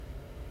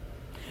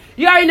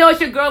You already know it's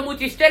your girl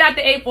Moochie, straight out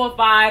the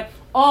 845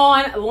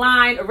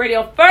 online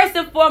radio. First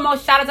and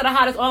foremost, shout out to the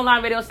hottest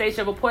online radio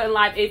station, reporting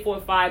live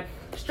 845.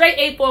 Straight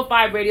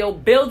 845 radio,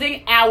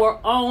 building our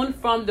own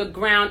from the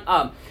ground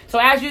up. So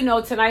as you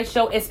know, tonight's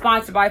show is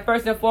sponsored by,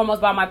 first and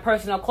foremost, by my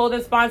personal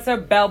clothing sponsor,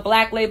 Bell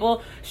Black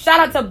Label. Shout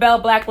out to Bell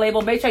Black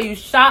Label. Make sure you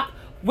shop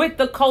with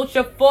the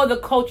culture, for the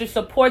culture,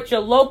 support your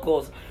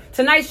locals.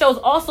 Tonight's show is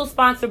also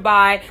sponsored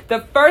by the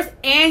first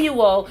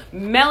annual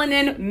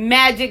Melanin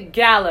Magic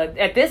Gala.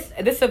 At this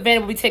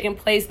event will be taking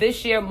place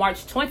this year,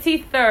 March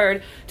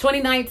 23rd,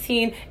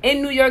 2019,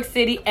 in New York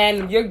City.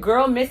 And your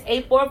girl, Miss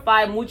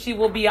 845 Moochie,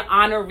 will be an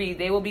honoree.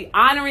 They will be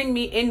honoring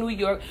me in New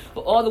York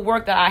for all the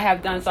work that I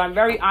have done. So I'm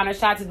very honored.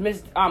 Shout out to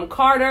Miss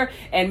Carter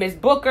and Miss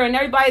Booker and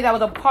everybody that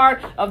was a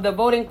part of the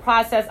voting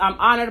process. I'm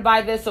honored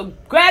by this. So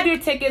grab your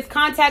tickets.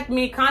 Contact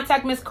me.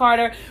 Contact Miss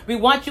Carter. We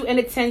want you in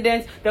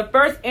attendance. The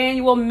first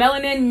annual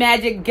Melanin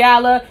Magic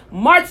Gala,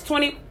 March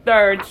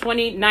 23rd,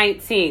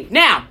 2019.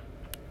 Now,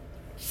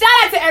 shout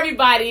out to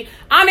everybody.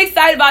 I'm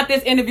excited about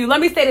this interview. Let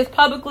me say this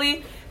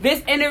publicly.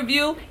 This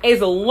interview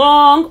is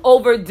long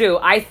overdue.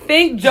 I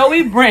think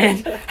Joey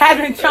Branch has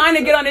been trying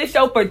to get on this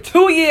show for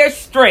 2 years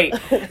straight.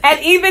 And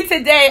even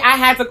today, I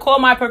had to call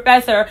my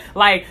professor,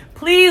 like,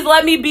 please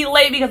let me be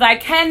late because I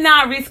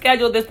cannot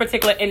reschedule this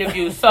particular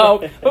interview.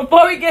 So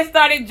before we get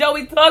started,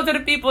 Joey, talk to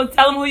the people,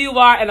 tell them who you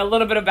are and a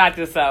little bit about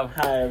yourself.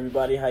 Hi,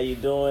 everybody. How you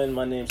doing?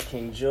 My name's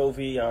King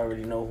Jovi. I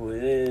already know who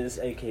it is,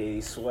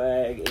 a.k.a.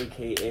 Swag,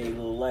 a.k.a.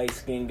 little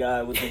light-skinned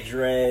guy with the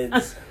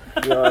dreads.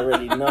 You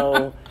already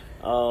know.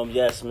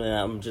 Yes, man,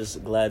 I'm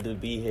just glad to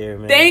be here,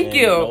 man. Thank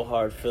you. No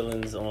hard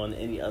feelings on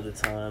any other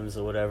times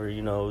or whatever.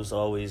 You know, it was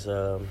always,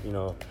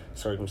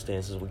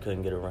 circumstances we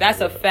couldn't get around.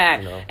 That's a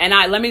fact. You know? And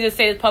let me just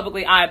say this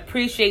publicly. I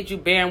appreciate you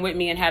bearing with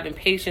me and having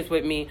patience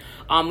with me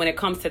when it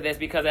comes to this,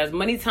 because as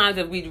many times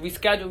as we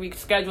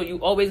reschedule, you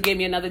always gave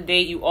me another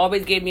date, you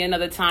always gave me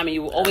another time, and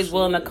you were always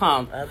willing to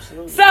come.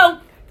 Absolutely. So,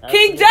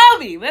 King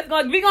Jovi, we're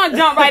gonna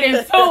jump right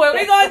into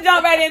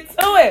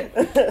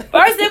it.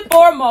 First and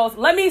foremost,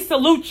 let me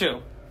salute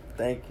you.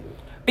 Thank you.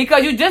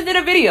 Because you just did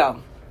a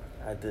video.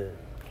 I did.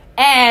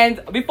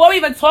 And before we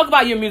even talk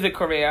about your music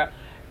career,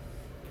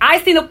 I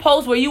seen a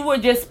post where you were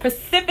just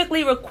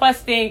specifically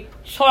requesting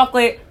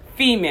chocolate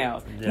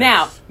females. Yes.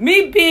 Now,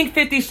 me being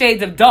 50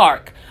 Shades of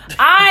Dark,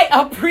 I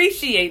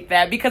appreciate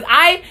that because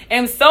I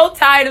am so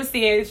tired of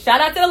seeing, shout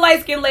out to the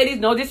light-skinned ladies,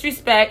 no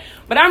disrespect,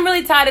 but I'm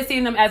really tired of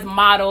seeing them as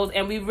models,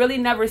 and we really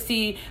never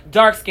see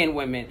dark-skinned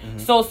women. Mm-hmm.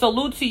 So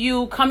salute to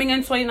you coming in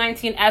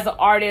 2019 as an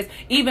artist,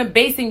 even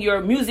basing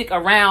your music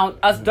around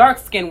us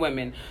dark-skinned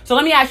women. So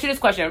let me ask you this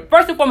question.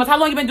 First and foremost, how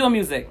long have you been doing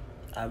music?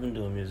 I've been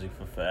doing music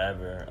for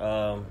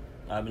forever.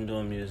 I've been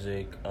doing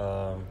music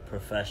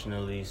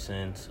professionally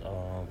since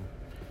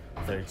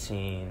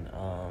 13,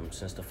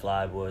 since the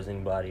Fly Boys.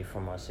 Anybody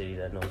from my city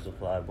that knows the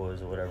Fly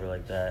Boys or whatever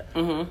like that.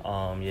 Mm-hmm.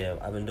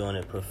 I've been doing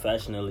it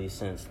professionally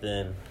since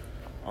then.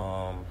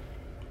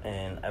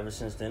 And ever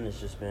since then,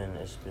 it's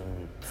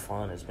been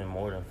fun. It's been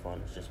more than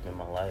fun. It's just been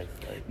my life.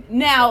 Like,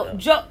 now,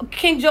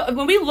 King Joe,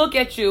 when we look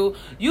at you,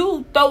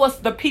 you throw us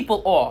the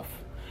people off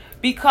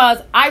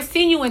because I've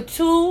seen you in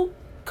two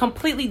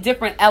completely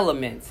different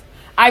elements.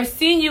 I've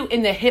seen you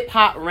in the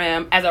hip-hop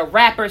realm as a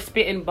rapper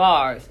spitting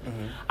bars.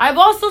 Mm-hmm. I've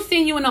also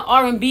seen you in the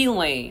R&B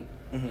lane,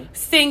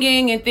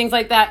 singing and things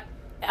like that.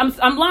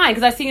 I'm lying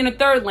because I see you in the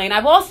third lane.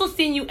 I've also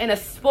seen you in a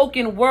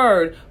spoken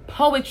word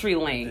poetry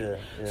lane.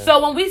 Yeah.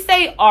 So when we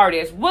say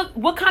artist,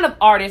 what kind of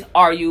artist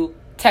are you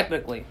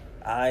technically?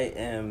 I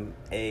am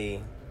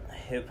a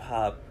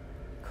hip-hop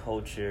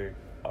culture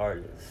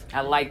artist.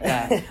 I like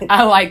that.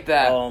 I like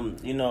that.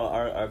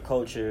 Our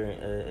culture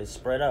is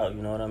spread out,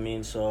 you know what I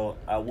mean? So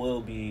I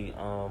will be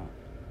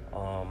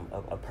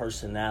a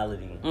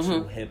personality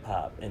to hip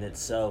hop in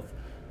itself,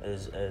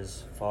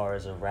 as far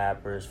as a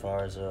rapper, as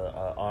far as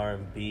a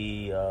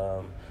R&B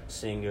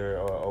singer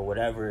or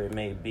whatever it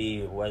may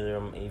be, whether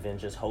I'm even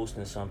just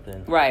hosting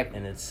something right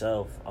in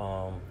itself.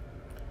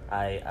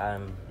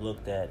 I'm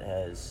looked at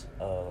as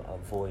a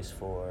voice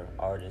for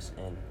artists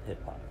in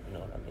hip hop, you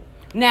know what I mean?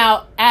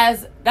 Now,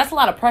 that's a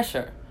lot of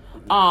pressure.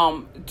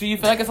 Do you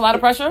feel like it's a lot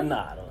of pressure?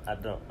 Nah, I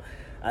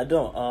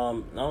don't.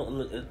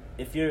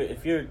 If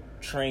you're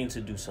trained to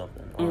do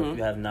something, or if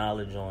you have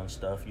knowledge on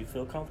stuff, you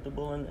feel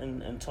comfortable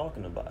in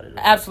talking about it.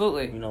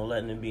 Absolutely. You know,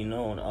 letting it be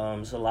known.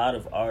 There's a lot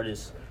of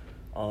artists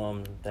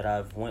that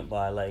I've went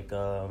by, like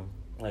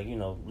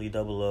Lee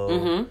Double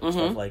O,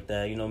 stuff like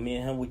that. You know, me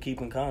and him, we keep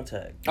in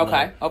contact.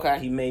 Okay.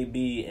 He may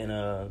be in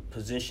a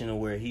position of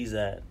where he's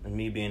at, and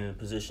me being in a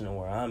position of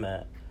where I'm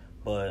at.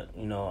 But,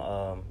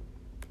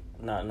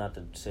 not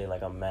to say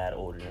like I'm mad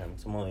older than him.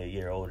 I'm only a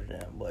year older than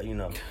him. But,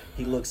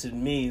 he looks at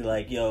me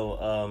like,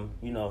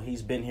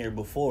 he's been here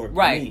before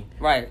me.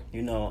 Right.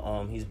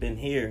 He's been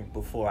here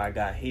before I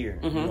got here.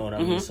 You know what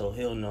I mean? So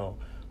he'll know.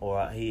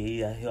 Or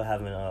he'll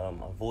have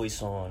a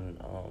voice on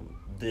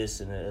this,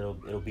 and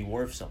it'll be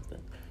worth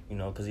something.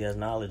 Because he has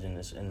knowledge in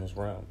this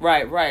realm.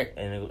 Right.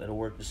 And it'll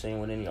work the same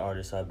with any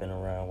artist I've been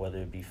around, whether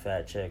it be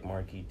Fat Check,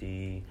 Marky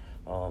D,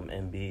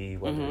 MB,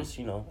 whether it's,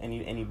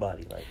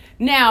 anybody. Like,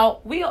 now,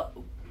 we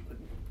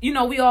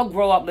all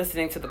grow up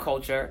listening to the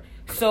culture.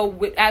 So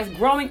as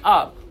growing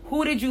up,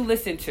 who did you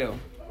listen to?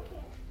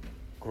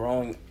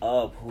 Growing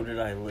up, who did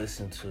I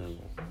listen to?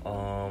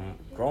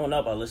 Growing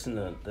up, I listened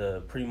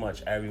to pretty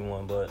much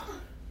everyone, but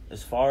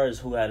as far as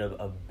who had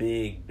a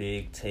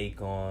big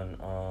take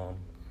on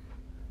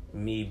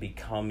me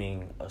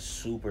becoming a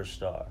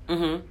superstar,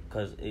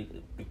 because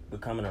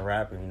becoming a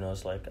rapper,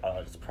 it's like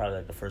it's probably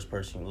like the first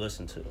person you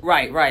listen to.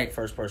 Right. The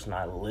first person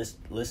I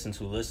listened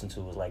to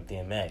was like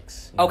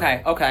DMX.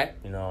 Okay.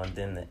 And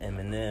then the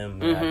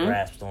Eminem, I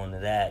grasped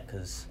onto that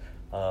because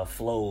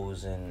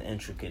flows and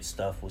intricate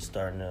stuff was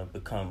starting to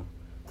become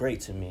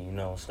great to me,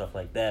 stuff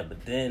like that.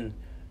 But then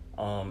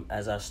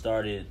as I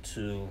started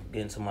to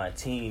get into my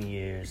teen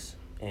years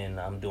and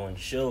I'm doing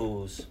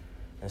shows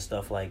and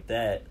stuff like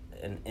that,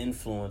 an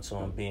influence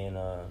on being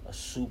a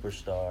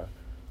superstar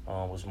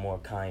was more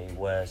Kanye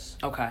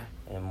West. Okay.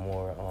 And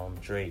more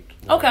Drake.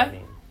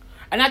 Okay.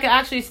 And I can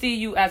actually see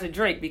you as a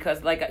Drake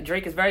because like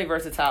Drake is very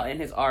versatile in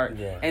his art,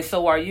 and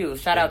so are you.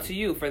 Shout out to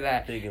you for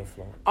that. Big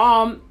influence.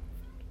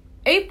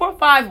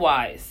 845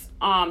 wise,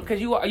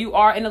 because you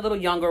are in a little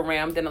younger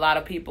realm than a lot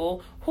of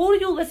people. Who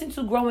do you listen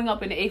to growing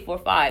up in the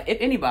 845, if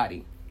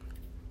anybody?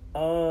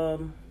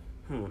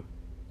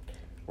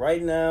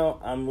 Right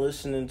now, I'm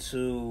listening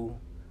to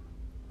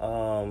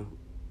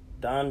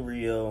Don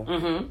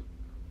Rio.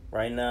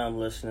 Right now, I'm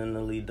listening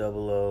to Lee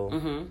Double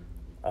O.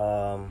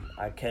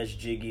 I catch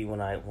Jiggy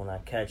when I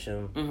catch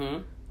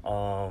him.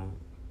 I'm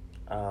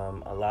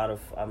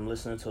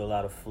listening to a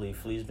lot of Flea.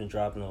 Flea's been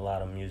dropping a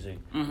lot of music.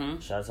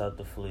 Shouts out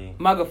to Flea.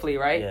 Mugga Flea,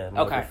 right? Yeah,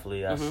 Mugga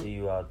Flea. I see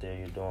you out there.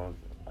 You're doing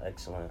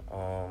excellent.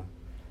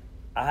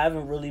 I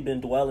haven't really been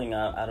dwelling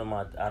out of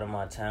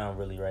my town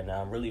really right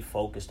now. I'm really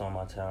focused on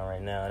my town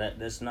right now.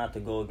 That's not to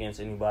go against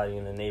anybody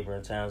in the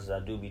neighboring towns. I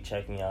do be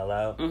checking y'all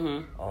out.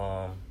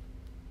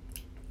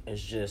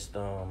 It's just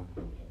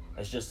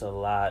a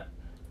lot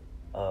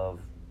of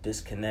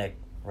disconnect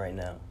right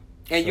now.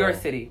 In your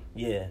city?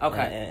 Yeah.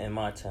 Okay. In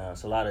my town.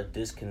 It's a lot of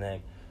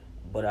disconnect,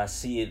 but I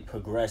see it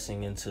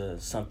progressing into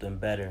something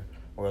better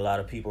where a lot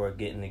of people are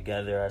getting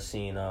together. I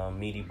seen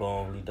Meaty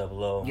Bone, Lee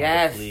Double O.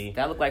 Yes, Flea,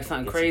 that looked like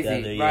something crazy.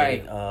 Together,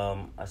 right. Yeah.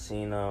 I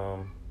seen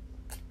I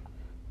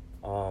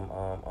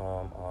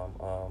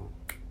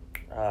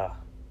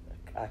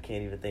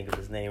can't even think of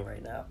his name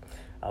right now.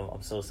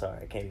 I'm so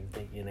sorry. I can't even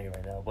think of your name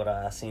right now. But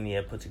I seen he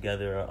had put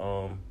together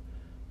a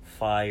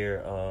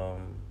fire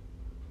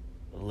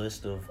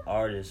list of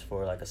artists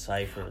for like a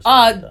cipher or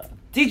something like that.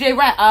 DJ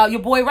Rap,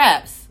 your boy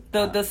Raps.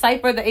 The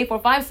cipher, the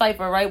 845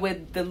 cipher, right,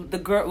 with the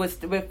girl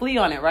with Flea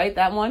on it, right?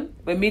 That one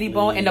with Meaty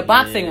Bone in the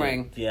boxing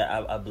ring.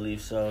 Yeah, I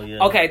believe so.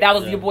 Yeah. Okay, that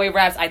was your boy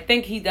Raps. I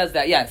think he does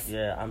that. Yes.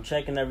 Yeah, I'm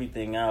checking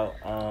everything out.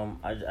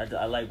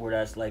 I like where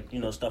that's like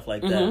stuff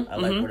like that. I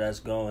like where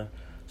that's going.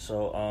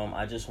 So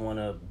I just want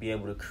to be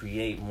able to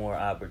create more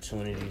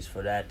opportunities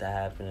for that to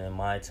happen in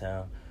my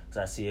town because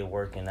I see it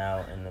working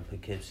out in the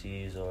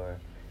Poughkeepsies or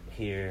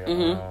here.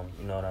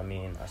 You know what I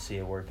mean? I see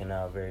it working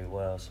out very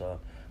well. So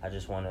I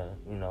just want to,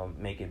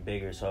 make it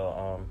bigger.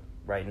 So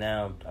right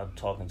now I'm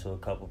talking to a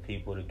couple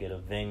people to get a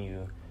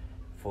venue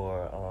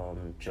for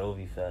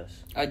Jovi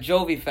Fest. A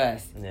Jovi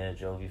Fest. Yeah,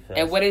 Jovi Fest.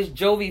 And what is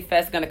Jovi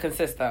Fest going to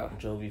consist of?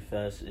 Jovi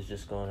Fest is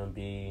just going to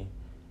be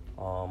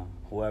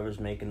whoever's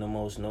making the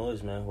most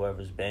noise, man.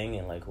 Whoever's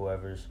banging, like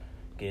whoever's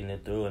getting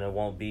it through. And it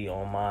won't be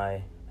on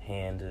my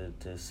hand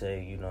to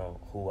say,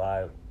 who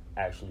I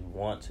actually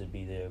want to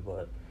be there,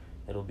 but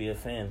it'll be a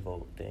fan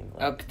vote thing.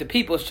 Like, the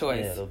people's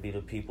choice. Yeah, it'll be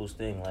the people's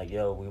thing. Like,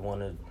 yo, we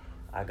want to...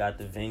 I got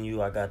the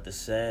venue. I got the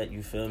set.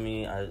 You feel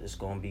me? It's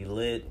going to be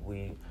lit.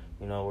 We're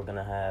going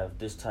to have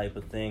this type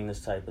of thing,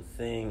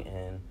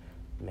 and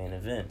main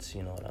events.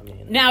 You know what I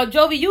mean? Now,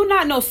 Jovi, you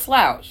not no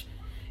slouch.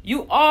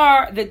 You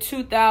are the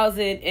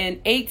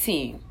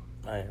 2018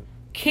 I am.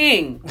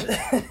 King,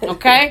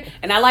 okay?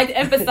 And I like to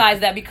emphasize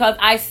that because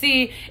I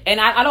see,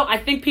 and I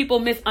think people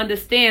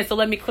misunderstand, so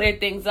let me clear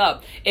things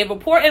up. If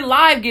Reporting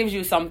Live gives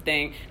you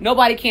something,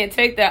 nobody can't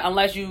take that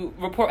unless you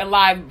Reporting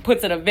Live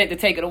puts an event to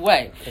take it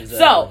away. Exactly.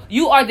 So,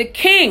 you are the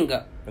king.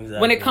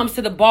 Exactly. When it comes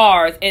to the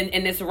bars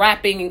and this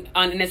rapping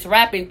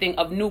thing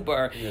of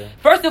Newburgh. Yeah.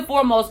 First and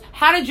foremost,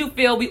 how did you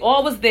feel? We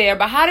all was there,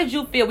 but how did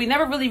you feel? We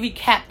never really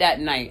recapped that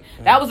night.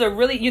 That was a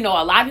really, a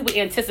lot of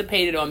people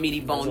anticipated on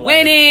Meaty Bone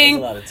winning.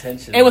 There was a lot of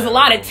tension. It was a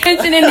lot of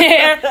tension in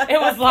there. It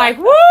was like,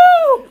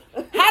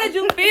 woo! How did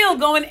you feel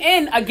going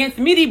in against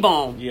Meaty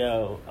Bone?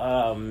 Yo,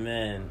 oh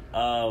man.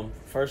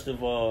 First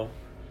of all,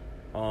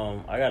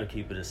 I gotta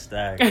keep it a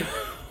stack.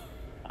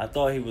 I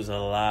thought he was a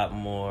lot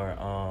more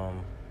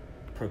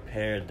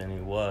prepared than he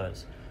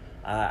was.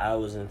 I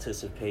was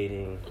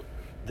anticipating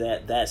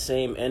that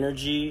same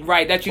energy,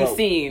 right? That you've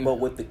seen, but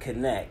with the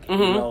connect.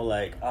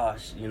 Like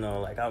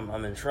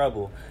I'm in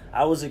trouble.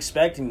 I was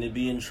expecting to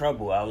be in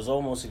trouble. I was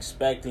almost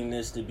expecting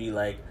this to be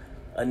like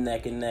a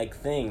neck and neck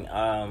thing.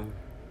 And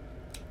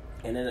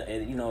it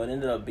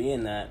ended up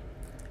being that.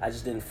 I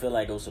just didn't feel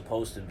like it was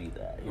supposed to be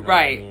that. You know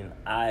right. what I mean,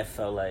 I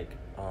felt like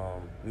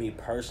me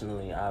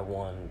personally, I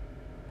won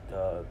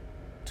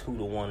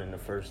 2-1 in the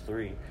first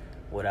 3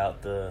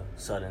 without the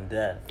sudden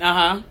death.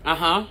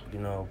 You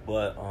know,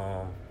 but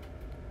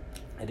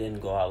it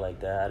didn't go out like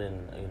that.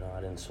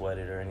 I didn't sweat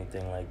it or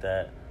anything like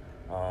that.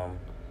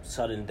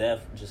 Sudden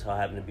death just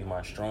happened to be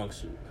my strong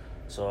suit,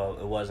 so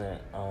it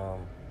wasn't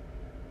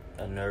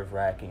a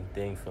nerve-wracking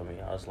thing for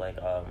me. I was like,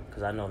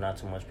 because I know not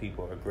too much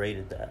people are great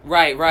at that.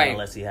 Right.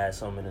 Unless he had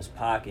some in his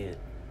pocket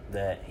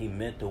that he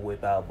meant to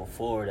whip out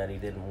before that he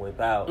didn't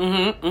whip out,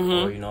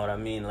 or you know what I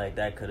mean. Like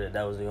that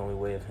was the only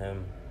way of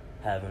him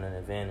having an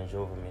advantage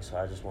over me. So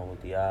I just went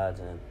with the odds,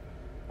 and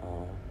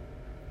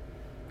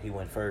he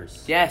went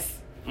first. Yes.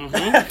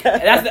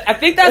 I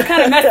think that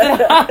kind of messed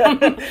it up.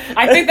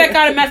 I think that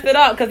kind of messed it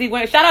up because he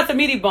went. Shout out to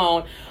Meaty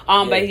Bone.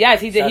 But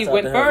yes, he did. He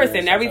went first,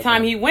 and every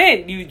time he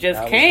went, you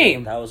just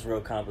came. That was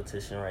real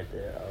competition right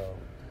there.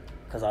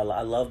 Because I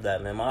love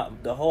that, man.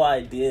 The whole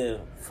idea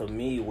for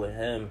me with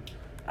him,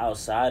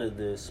 outside of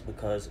this,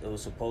 because it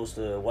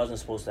wasn't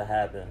supposed to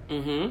happen.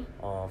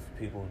 For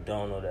people who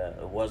don't know that,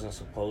 it wasn't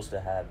supposed to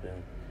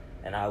happen.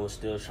 And I was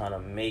still trying to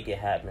make it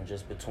happen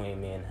just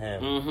between me and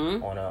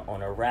him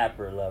on a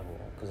rapper level.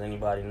 Because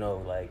anybody know,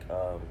 like,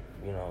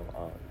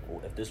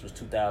 if this was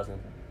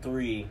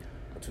 2003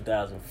 or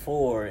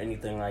 2004,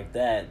 anything like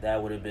that,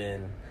 that would have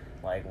been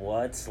like,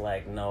 what?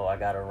 Like, no, I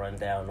got to run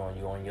down on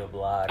you on your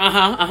block.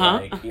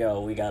 Like,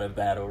 yo, we got a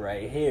battle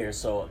right here.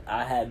 So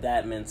I had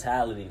that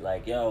mentality,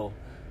 like, yo,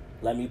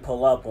 let me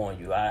pull up on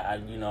you. I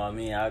you know what I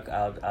mean?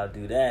 I'll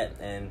do that.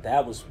 And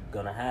that was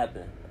going to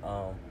happen.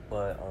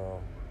 But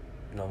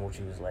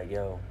Moochie was like,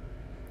 yo,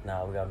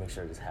 nah, we gotta make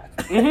sure this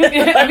happens. and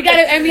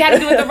we had to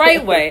do it the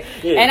right way.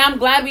 And I'm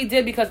glad we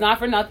did, because not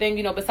for nothing,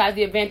 besides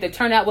the event, the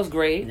turnout was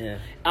great.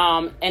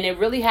 And it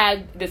really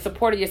had the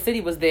support of your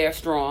city was there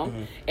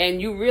strong. And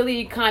you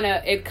really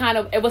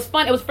it was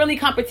fun. It was friendly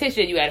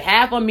competition. You had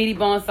half on Meaty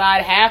Bone's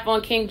side, half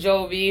on King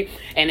Jovi,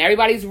 and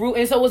everybody's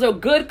rooting. So it was a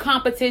good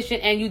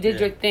competition, and you did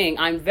your thing.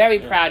 I'm very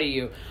proud of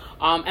you.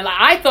 And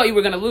I thought you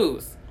were gonna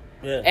lose.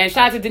 And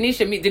shout out to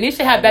Denisha.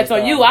 Denisha had bets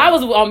on you. I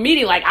was on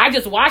Meaty. Like, I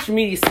just watched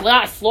Meaty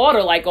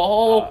slaughter like a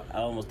whole... I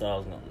almost thought I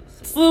was going to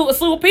lose. A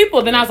slew of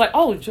people. Then I was like,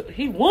 oh,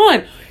 he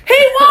won.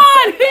 He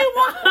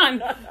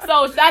won.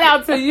 So shout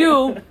out to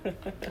you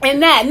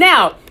and that.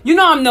 Now,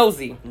 I'm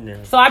nosy.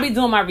 So I be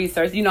doing my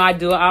research.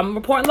 I'm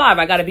reporting live.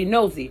 I got to be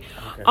nosy.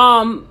 Okay.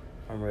 I'm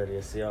ready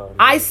to see y'all.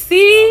 I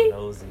see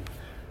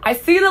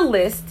the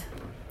list.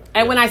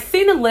 And when I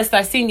seen the list,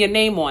 I seen your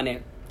name on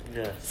it.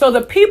 So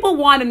the people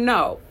want to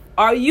know,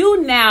 are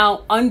you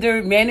now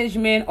under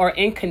management or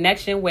in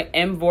connection with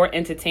Mvor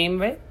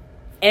Entertainment?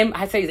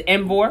 I say it's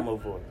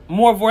Mvor?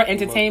 Morvor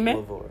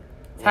Entertainment? Mavor.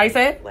 How you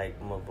say it?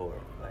 Like Mavor.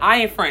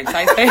 I ain't French.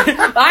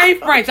 I ain't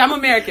French. I'm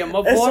American.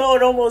 Mavor. So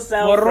it almost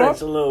sounds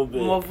French a little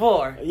bit.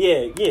 Mavor.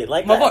 Yeah,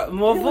 like Mavor. that.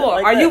 Mavor.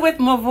 Like are that. you with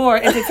Mavor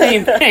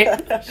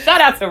Entertainment?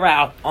 Shout out to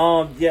Ralph.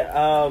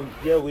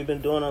 We've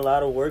been doing a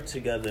lot of work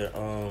together.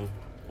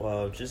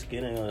 Just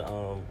getting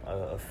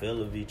a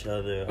feel of each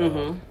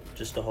other.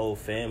 Just the whole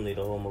family,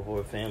 the whole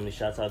Mavor family.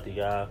 Shouts out to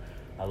y'all.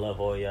 I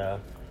love all y'all.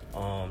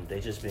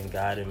 They just been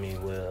guiding me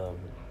with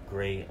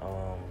great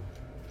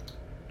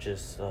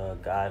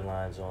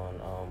guidelines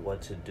on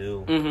what to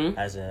do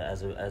as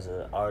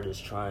an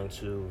artist trying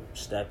to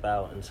step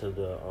out into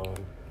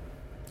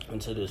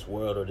this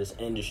world or this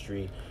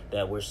industry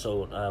that we're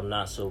so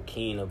not so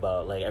keen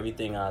about. Like,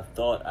 everything I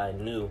thought I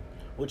knew,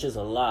 which is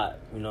a lot,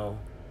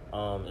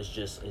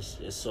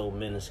 it's so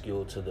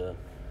minuscule to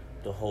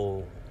the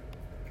whole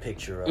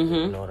picture of it,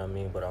 you know what I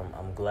mean? But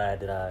I'm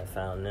glad that I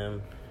found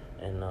them,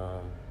 and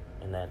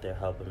that they're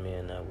helping me,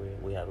 and that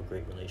we have a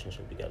great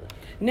relationship together.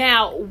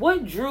 Now,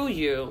 what drew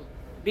you?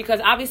 Because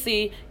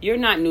obviously you're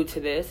not new to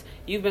this.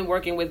 You've been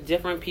working with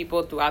different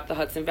people throughout the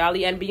Hudson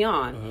Valley and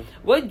beyond.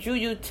 What drew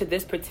you to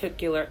this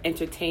particular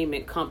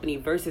entertainment company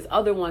versus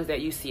other ones that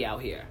you see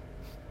out here?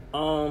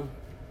 A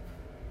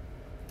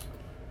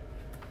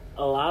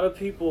lot of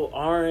people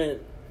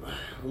aren't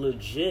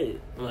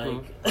legit.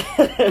 Like,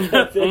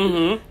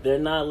 they're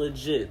not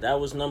legit. That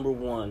was number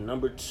one.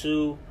 Number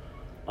two,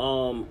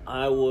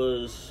 I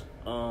was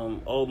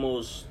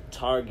almost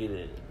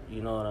targeted,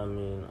 you know what I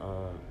mean?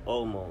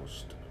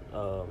 Almost,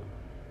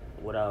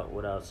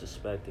 without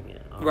suspecting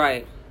it.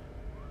 Right.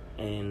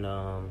 And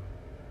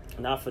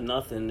not for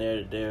nothing,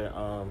 they're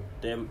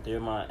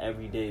my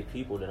everyday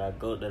people that I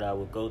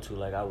would go to.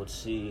 Like, I would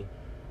see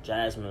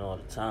Jasmine all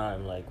the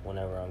time, like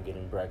whenever I'm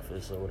getting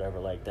breakfast or whatever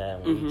like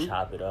that, when we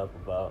chop it up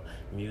about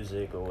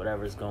music or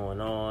whatever's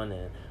going on.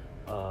 And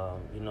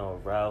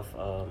Ralph,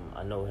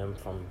 I know him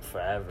from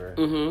forever,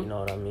 you know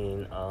what I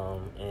mean?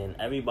 And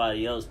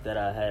everybody else that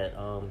I had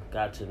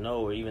got to know,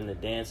 or even the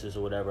dancers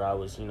or whatever, I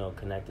was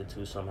connected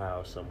to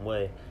somehow or some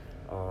way,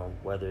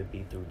 whether it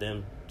be through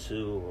them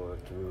too or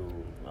through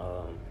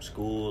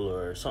school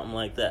or something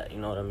like that, you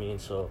know what I mean?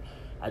 So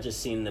I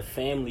just seen the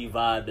family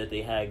vibe that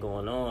they had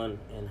going on,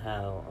 and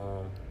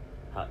how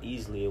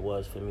easily it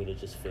was for me to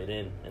just fit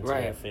into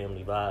that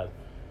family vibe,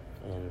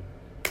 and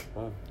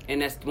boom.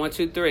 And that's 1,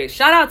 2, 3.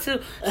 Shout out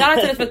to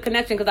this for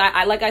connection, because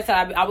I like I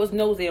said, I was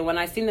nosy, and when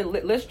I seen the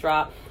list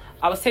drop,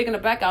 I was taken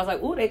aback. I was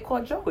like, ooh, they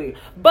caught Joey.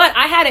 But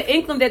I had an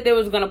inkling that they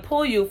was going to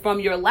pull you from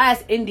your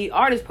last indie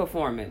artist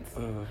performance,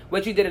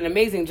 which you did an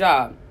amazing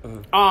job.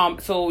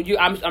 So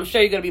I'm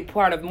sure you're going to be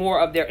part of more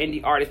of their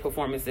indie artist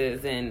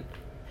performances. And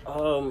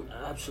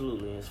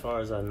absolutely. As far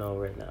as I know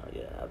right now,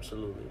 yeah,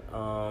 absolutely.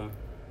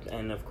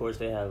 And of course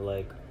they have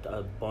like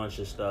a bunch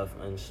of stuff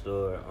in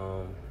store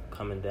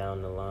coming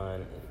down the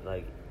line,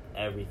 like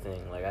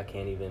everything. Like I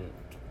can't even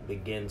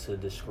begin to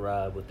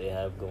describe what they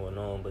have going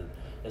on, but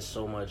there's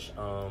so much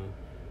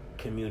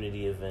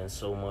community events,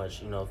 so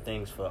much,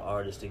 things for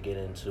artists to get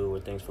into, or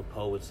things for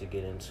poets to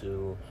get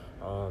into,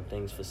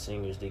 things for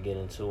singers to get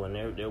into, and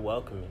they're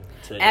welcoming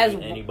to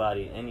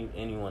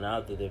anyone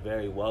out there. They're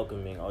very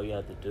welcoming. All you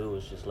have to do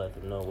is just let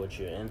them know what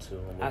you're into,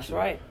 and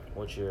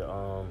what your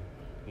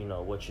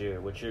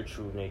what your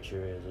true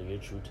nature is, or your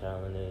true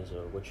talent is,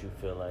 or what you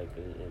feel like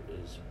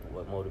is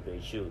what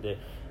motivates you.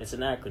 It's an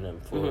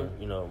acronym for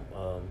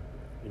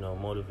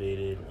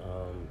motivated,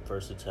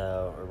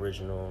 versatile,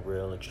 original,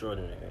 real,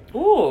 extraordinary.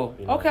 Ooh,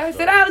 okay. So.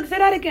 Say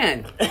that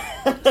again.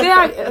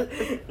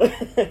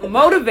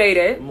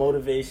 Motivated.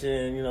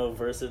 Motivation,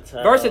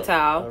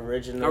 versatile,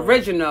 original,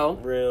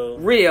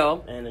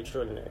 real, and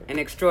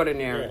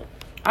extraordinary. Yeah.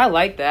 I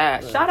like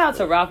that. Shout out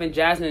to Ralph and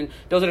Jasmine.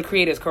 Those are the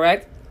creators,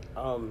 correct?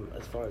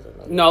 As far as I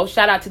know. No,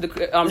 shout out to the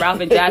Ralph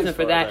and Jasmine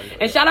for that.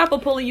 And shout out for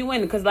pulling you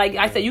in, because like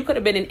I said, you could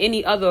have been in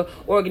any other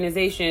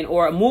organization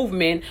or a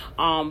movement.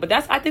 But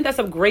I think that's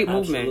a great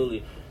movement.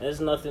 Absolutely.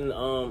 There's nothing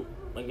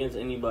against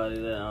anybody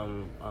that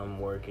I'm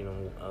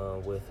working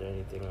with or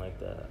anything like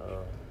that.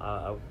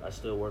 I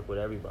still work with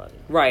everybody.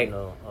 Right.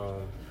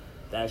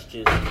 That's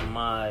just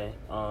my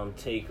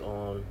take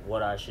on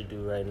what I should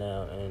do right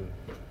now, and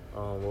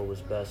what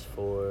was best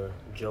for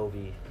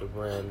Jovi, the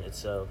brand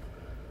itself.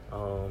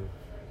 A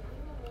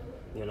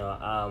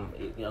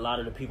lot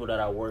of the people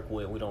that I work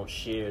with, we don't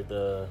share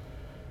the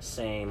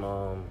same,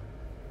 how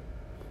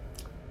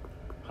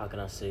can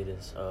I say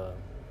this?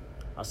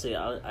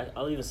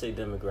 I'll even say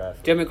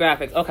demographics.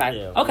 Demographics, okay.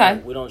 Yeah, okay.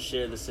 We don't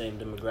share the same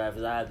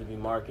demographics. I have to be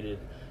marketed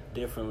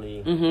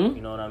differently, mm-hmm.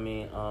 You know what I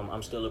mean?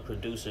 I'm still a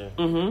producer,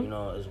 mm-hmm.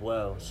 As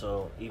well.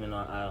 So even though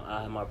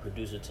I have my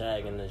producer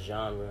tag in the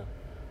genre,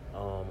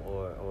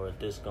 or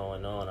this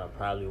going on, I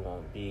probably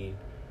won't be,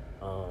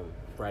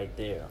 right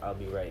there. I'll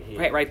be right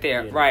here. Right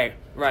there. Right.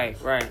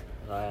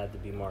 I have to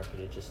be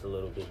marketed just a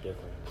little bit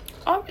different.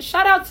 Oh,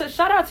 shout out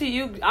to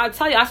you. I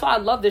tell you, that's why I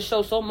love this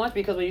show so much,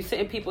 because when you sit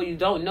in people you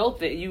don't know,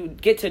 that you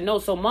get to know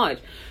so much.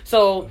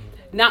 So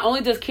not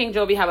only does King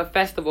Jovi have a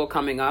festival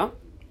coming up,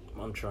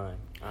 I'm trying.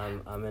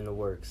 I'm in the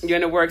works. You're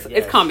in the works.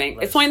 Yes, it's coming.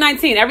 It's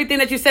 2019. Everything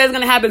that you say is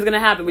going to happen is going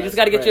to happen. We just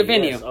got to get you a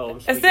venue.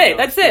 Yes.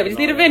 That's it. We just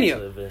need a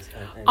venue.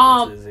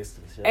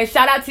 And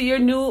shout out to your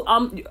new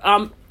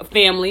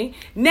family.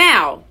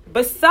 Now,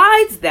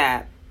 besides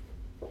that,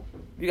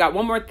 you got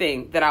one more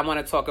thing that I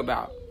want to talk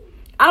about.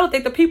 I don't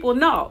think the people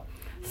know.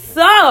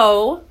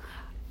 So,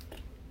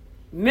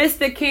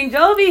 Mr. King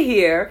Jovi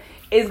here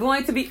is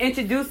going to be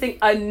introducing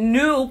a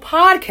new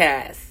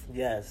podcast.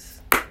 Yes.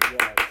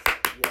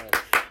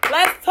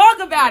 Let's talk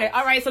about it.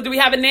 All right, so do we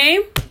have a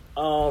name?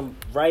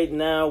 Right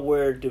now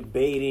we're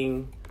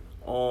debating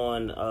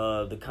on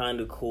the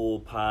Kinda Cool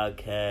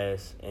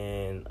podcast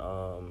and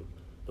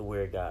the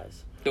Weird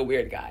Guys. The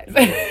Weird Guys.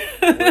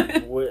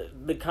 we're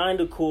the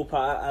Kinda Cool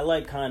I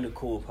like Kinda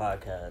Cool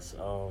podcasts.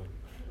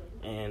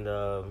 And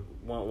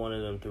one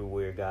of them threw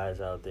Weird Guys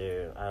out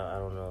there. I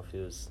don't know if he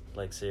was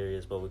like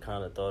serious, but we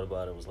kind of thought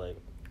about it. Was like,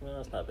 well,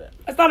 that's not bad.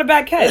 That's not a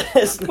bad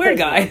catch. Weird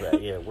Guy.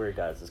 Yeah, Weird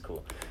Guys is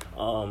cool.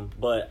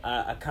 But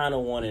I kind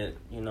of wanted,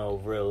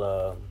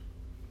 real,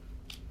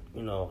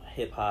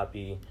 hip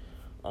hoppy,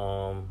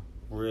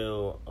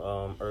 real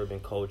urban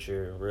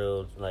culture,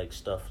 real like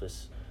stuff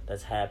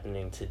that's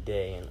happening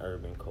today in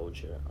urban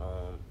culture.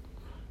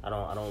 I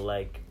don't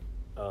like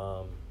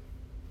I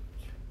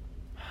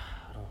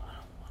don't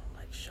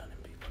like shunning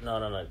people.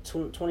 No.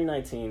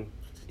 2019.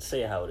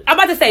 Say it how it is. I'm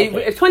about to say,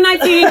 it's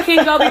 2019, King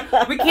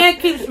Jovi. We can't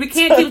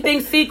keep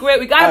things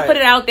secret. We gotta put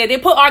it out there. They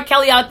put R.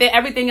 Kelly out there.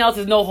 Everything else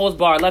is no holds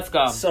barred. Let's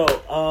go. So,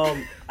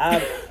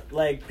 I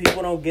like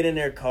people don't get in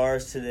their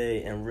cars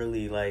today and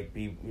really like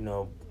be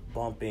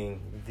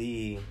bumping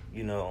the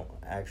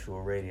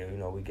actual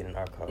radio. We get in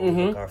our car, we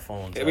hook our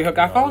phones. We hook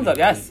our phones up.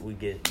 Yes. We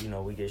get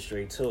we get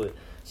straight to it.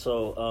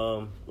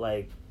 So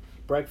like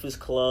breakfast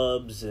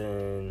clubs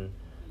and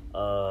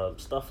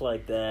stuff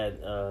like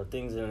that,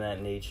 things in that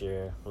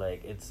nature.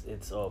 Like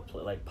it's all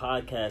like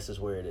podcast is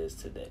where it is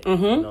today.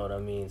 Mm-hmm. You know what I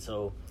mean?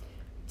 So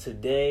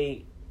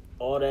today,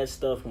 all that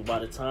stuff. By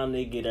the time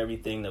they get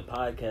everything, the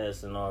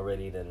podcast and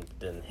already then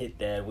hit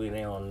that. We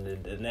ain't on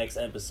the next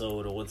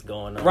episode of what's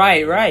going on.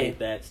 Right. Hit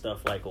that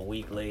stuff like a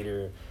week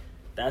later.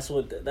 That's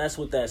what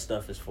that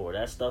stuff is for.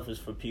 That stuff is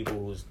for people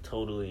who's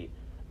totally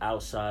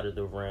outside of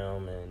the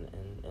realm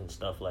and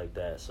stuff like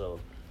that.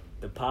 So.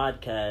 The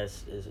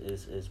podcast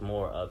is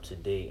more up to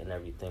date and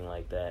everything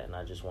like that, and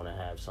I just want to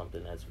have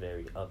something that's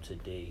very up to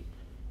date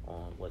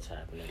on what's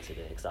happening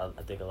today. Because I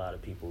think a lot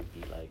of people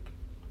be like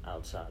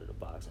outside of the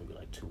box and be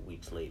like 2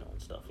 weeks late on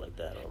stuff like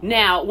that.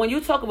 Now, when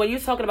you're talking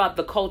about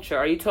the culture,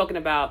 are you talking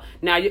about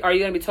are you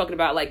going to be talking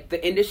about like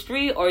the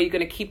industry, or are you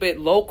going to keep it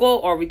local,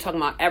 or are we talking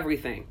about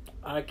everything?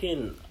 I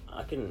can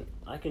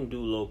do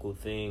local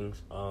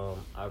things.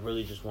 I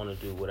really just want to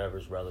do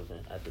whatever's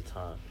relevant at the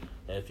time.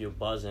 And if you're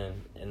buzzing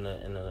in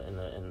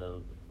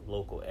the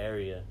local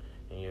area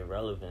and you're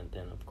relevant,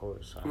 then of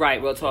course,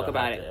 we'll talk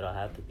about it. It'll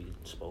have to be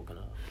spoken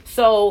of.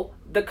 So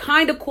the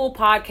kind of cool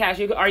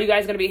podcast, are you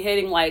guys going to be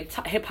hitting like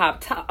hip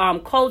hop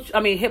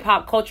culture? Hip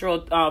hop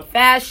cultural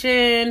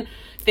fashion,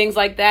 things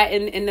like that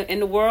in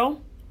the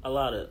world. A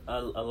lot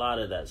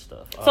of that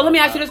stuff. So let me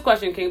ask you this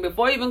question, King,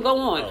 before you even go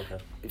on. Okay.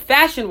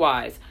 Fashion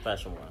wise,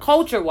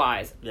 culture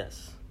wise.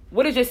 Yes.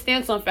 What is your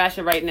stance on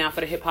fashion right now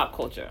for the hip hop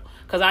culture?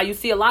 Because you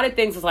see a lot of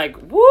things. It's like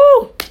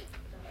woo.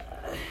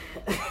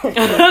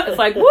 It's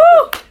like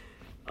woo.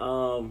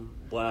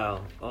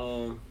 Wow.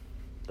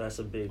 That's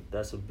a big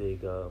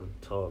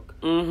talk.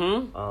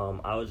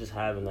 Mm-hmm. I was just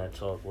having that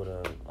talk with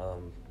a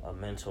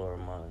mentor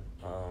of mine.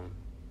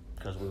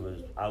 Because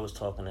I was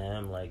talking to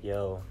him like,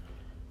 yo,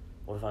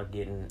 what if I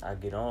get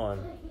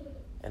on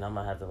and I'm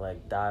gonna have to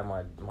like dye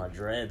my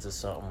dreads or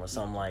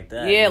something like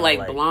that. Yeah,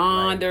 like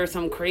blonde or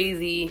some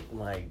crazy.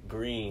 Like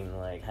green,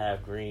 like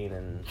half green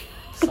and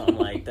something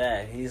like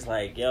that. He's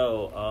like,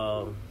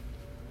 yo,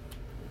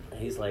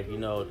 he's like,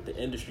 the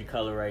industry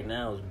color right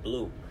now is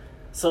blue.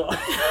 So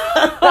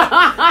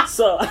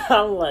so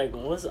I'm like,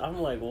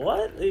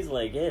 what? He's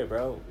like, yeah,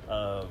 bro.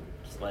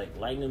 It's like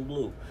lightning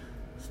blue.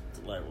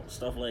 Like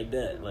stuff like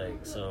that.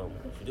 Like, so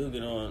if you do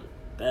get on,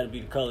 that'd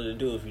be the color to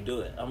do if you do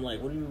it. I'm like,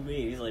 what do you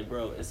mean? He's like,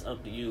 bro, it's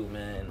up to you,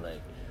 man.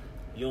 Like,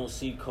 you don't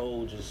see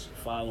Cole just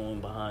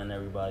following behind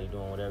everybody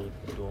doing what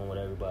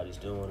everybody's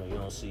doing, or you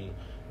don't see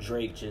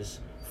Drake just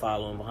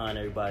following behind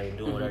everybody and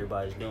doing what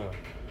everybody's doing.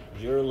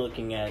 You're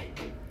looking at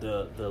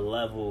the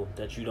level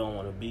that you don't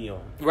want to be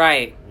on.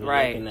 Right. You're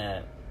looking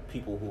at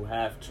people who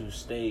have to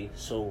stay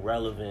so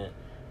relevant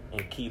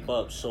and keep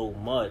up so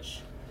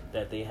much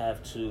that they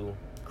have to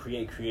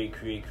create to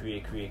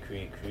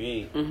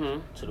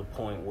the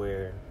point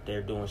where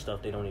they're doing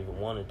stuff they don't even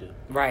want to do,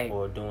 right?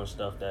 Or doing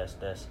stuff that's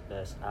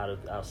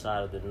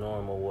outside of the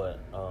norm, or what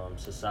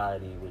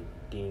society would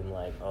deem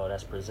like, oh,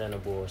 that's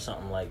presentable or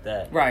something like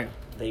that. Right.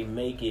 They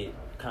make it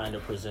kind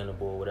of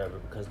presentable or whatever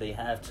because they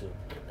have to.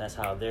 That's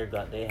how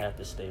they have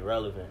to stay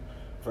relevant.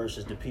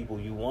 Versus the people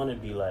you want to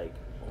be like,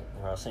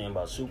 what I was saying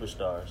about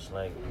superstars,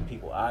 like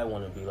people I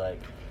want to be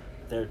like,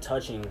 they're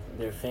touching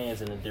their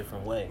fans in a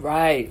different way.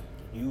 Right.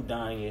 You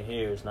dyeing your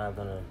hair is not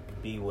going to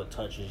be what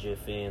touches your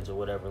fans or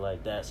whatever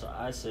like that. So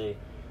I say,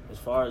 as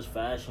far as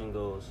fashion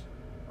goes,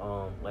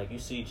 like you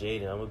see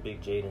Jaden. I'm a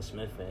big Jaden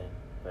Smith fan,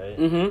 right?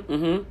 Mm-hmm.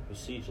 You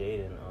see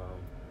Jaden.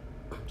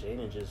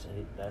 Jaden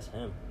that's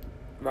him.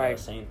 Right.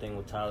 Same thing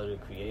with Tyler, the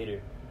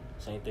Creator.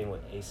 Same thing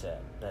with ASAP.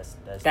 That's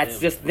them.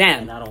 Just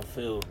them. And I don't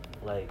feel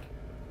like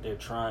they're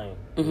trying,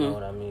 you know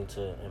what I mean,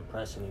 to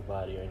impress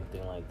anybody or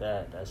anything like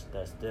that. That's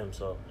them.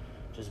 So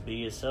just be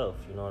yourself,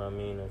 you know what I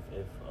mean?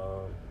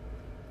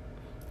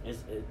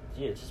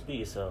 Just be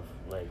yourself,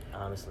 like,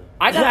 honestly.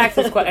 I gotta ask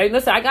this question.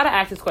 Listen, I gotta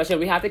ask this question.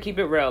 We have to keep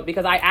it real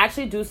because I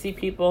actually do see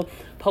people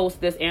post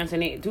this answer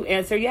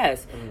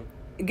yes.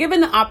 Mm-hmm.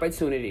 Given the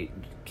opportunity,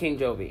 King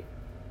Jovi,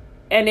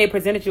 and they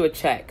presented you a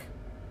check,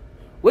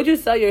 would you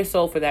sell your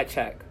soul for that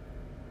check?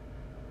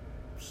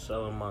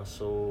 Selling my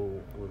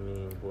soul would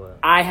mean what?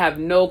 I have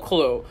no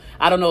clue.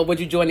 I don't know. Would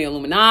you join the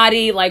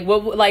Illuminati? Like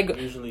what? Like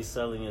usually,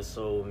 selling your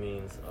soul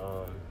means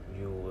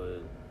you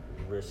would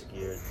risk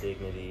your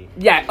dignity.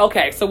 Yeah.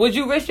 Okay. So would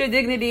you risk your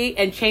dignity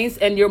and change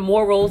and your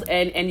morals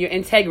and your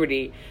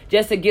integrity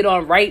just to get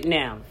on right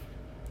now?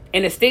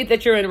 In the state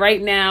that you're in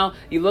right now,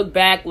 you look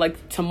back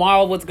like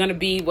tomorrow was going to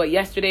be what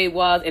yesterday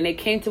was, and they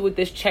came to with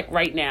this check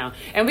right now.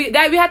 And we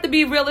have to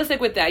be realistic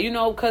with that,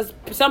 because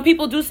some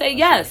people do say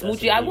yes,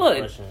 Moochie, I would.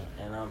 Question.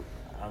 And I'm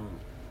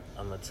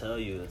gonna tell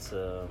you,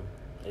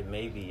 it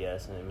may be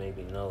yes and it may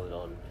be no. It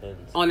all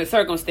depends on the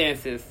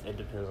circumstances. It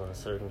depends on the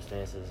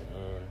circumstances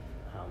and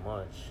how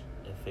much.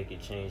 If it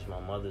could change my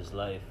mother's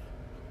life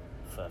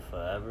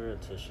forever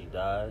until she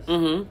dies.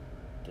 Mm-hmm.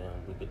 Then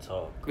we could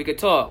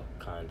talk.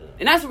 Kinda.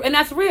 And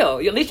that's real.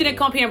 At least you didn't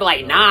come here and be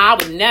like, nah, I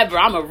would never.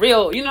 I'm a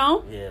real, Yeah,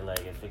 like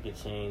if it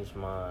could change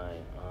my,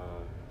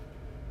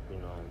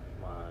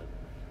 my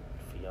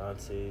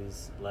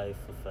fiance's life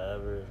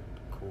forever,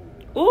 cool.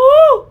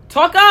 Ooh,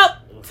 talk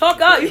up.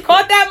 You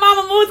caught that,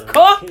 Mama Moose?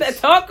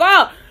 Talk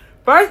up.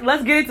 First,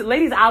 let's get into,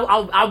 ladies.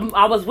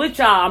 I was with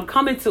y'all. I'm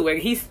coming to it.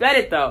 He sped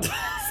it though.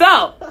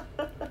 So,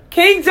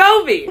 King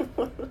Jovi,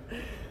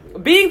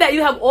 being that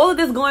you have all of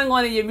this going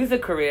on in your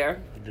music career.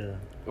 Yeah.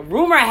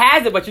 Rumor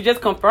has it, but you just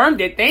confirmed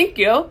it. Thank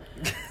you.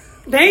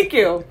 Thank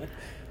you.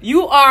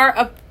 You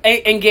are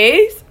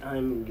engaged? I'm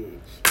engaged.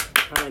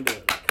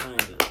 Kinda.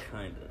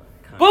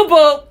 Boop,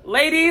 boop.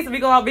 Ladies, we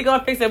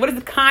gonna fix it. What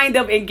does kind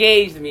of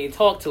engaged mean?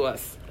 Talk to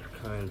us.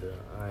 Kinda.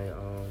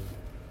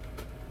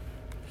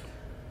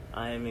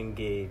 I am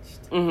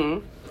engaged.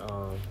 Mm-hmm.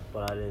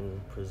 But I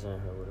didn't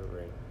present her with a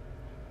ring.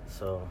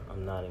 So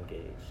I'm not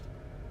engaged.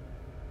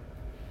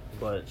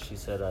 but she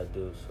said I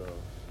do, so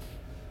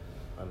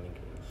I'm engaged.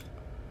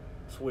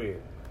 It's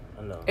weird.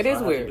 I know. It so is I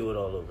have weird. to do it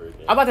all over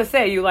again. I'm about to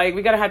say,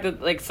 we gotta have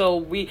to,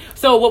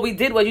 so what we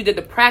did was you did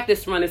the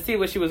practice run to see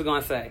what she was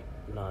gonna say.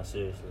 Nah,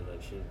 seriously,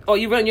 she. Oh,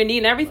 you run your knee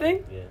and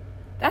everything? Yeah.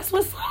 That's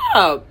what's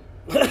up.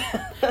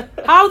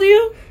 How old are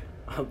you?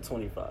 I'm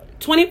 25.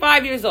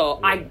 25 years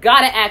old. Yeah. I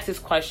gotta ask this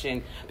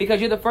question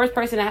because you're the first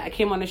person that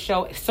came on the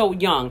show so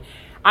young.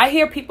 I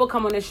hear people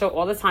come on this show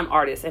all the time,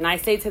 artists, and I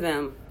say to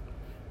them,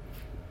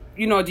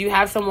 do you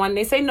have someone?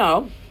 They say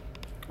no.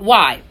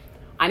 Why?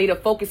 I need to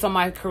focus on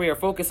my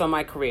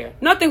career.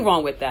 Nothing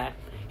wrong with that.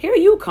 Here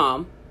you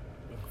come,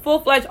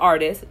 full-fledged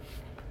artist,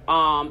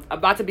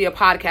 about to be a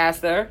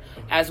podcaster,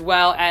 as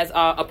well as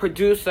a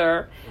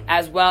producer,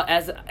 as well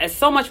as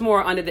so much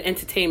more under the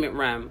entertainment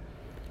realm.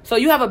 So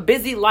you have a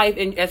busy life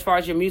as far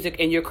as your music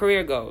and your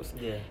career goes.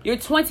 Yeah. You're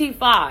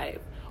 25.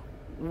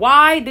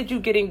 Why did you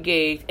get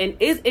engaged? And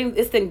is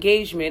the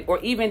engagement or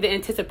even the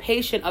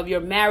anticipation of your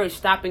marriage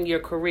stopping your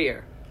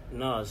career?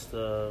 No, it's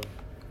the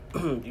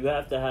you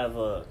have to have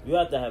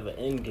an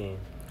end game.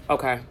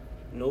 Okay.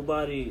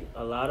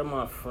 A lot of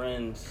my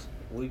friends,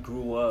 we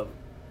grew up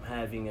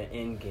having an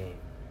end game,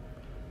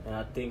 and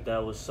I think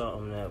that was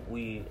something that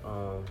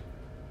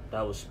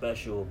that was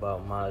special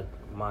about my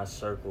small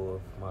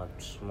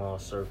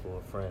circle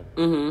of friends.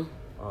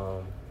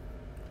 Mm-hmm.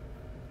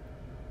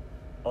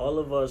 All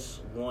of us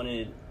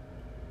wanted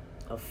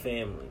a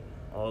family.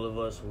 All of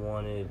us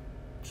wanted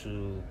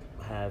to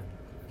have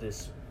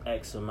this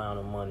X amount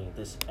of money,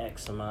 this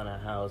X amount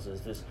of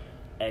houses, this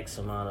X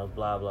amount of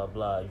blah, blah,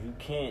 blah. You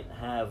can't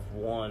have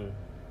one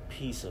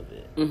piece of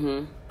it,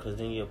 because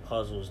then your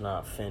puzzle's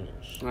not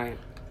finished. Right.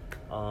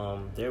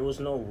 There was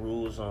no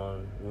rules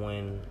on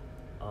when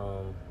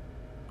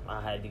I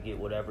had to get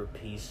whatever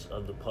piece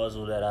of the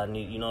puzzle that I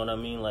need. You know what I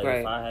mean? Like,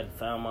 if I had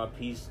found my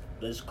piece,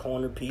 this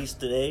corner piece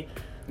today,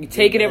 you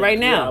taking it right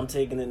now? Yeah, I'm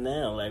taking it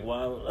now. Like,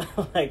 why?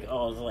 Like, I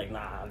was like,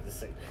 nah,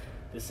 this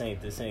ain't.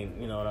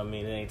 You know what I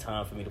mean? It ain't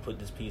time for me to put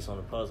this piece on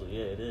the puzzle.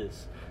 Yeah, it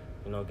is.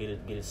 Get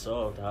it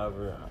solved.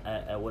 However,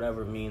 at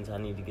whatever means I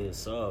need to get it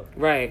solved.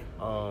 Right.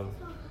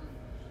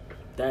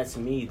 That's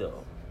me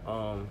though.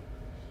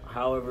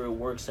 However it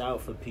works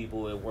out for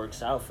people, it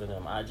works out for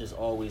them. I just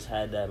always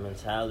had that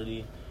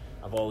mentality.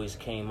 I've always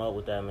came up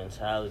with that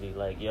mentality.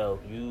 Like, yo,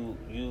 you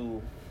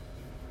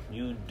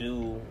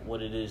do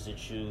what it is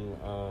that you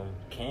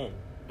can.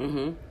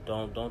 Mm-hmm.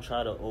 Don't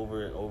try to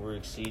over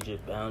exceed your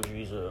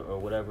boundaries or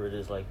whatever it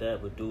is like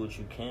that, but do what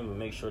you can, but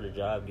make sure the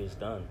job gets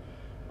done.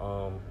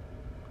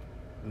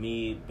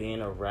 Me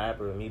being a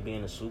rapper, me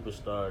being a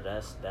superstar,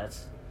 that's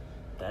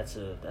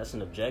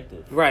an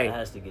objective. Right. That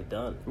has to get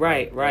done.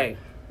 Right. Like,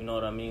 you know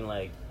what I mean?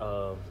 Like,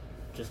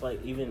 just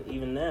like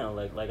even now,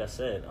 like I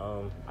said,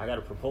 I got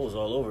to propose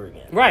all over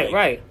again. Right. Like,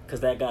 right.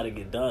 Because that got to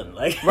get done.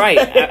 Like. Right.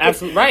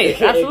 Absolutely.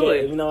 Right.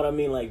 Absolutely. You know what I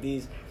mean? Like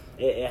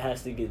it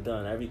has to get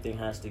done. Everything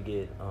has to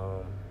get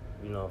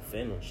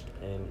finished.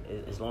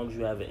 And as long as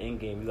you have an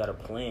end game, you got a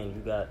plan,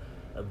 you got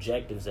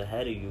objectives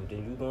ahead of you,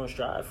 then you're going to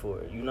strive for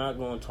it. You're not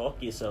going to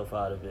talk yourself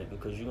out of it,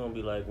 because you're going to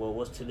be like, well,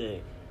 what's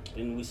today?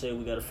 Didn't we say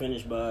we got to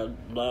finish by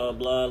blah,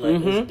 blah?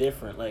 Like, it's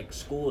different. Like,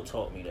 school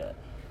taught me that.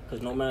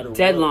 Because no matter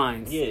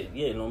deadlines. What...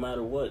 Yeah, no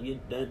matter what,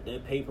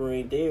 that paper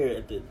ain't there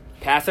at the...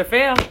 Pass or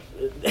fail.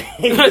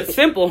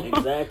 Simple.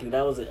 Exactly.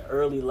 That was an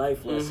early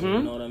life lesson,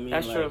 you know what I mean?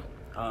 That's like, true.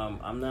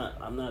 I'm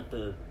not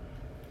the...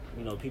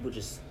 people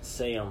just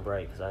say I'm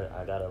bright, because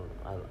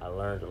I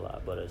learned a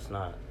lot, but it's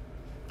not...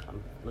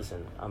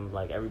 I'm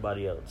like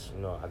everybody else.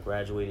 I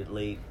graduated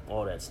late,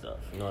 all that stuff.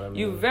 You know what I mean?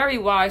 You're very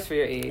wise for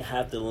your age. You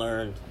have to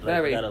learn.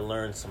 Like, you got to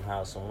learn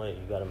somehow, some way.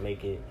 You got to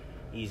make it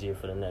easier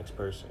for the next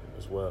person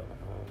as well.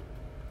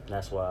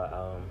 That's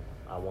why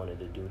I wanted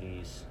to do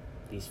these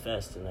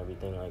fests and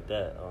everything like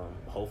that.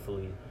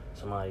 Hopefully,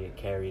 somebody will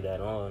carry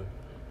that on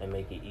and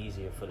make it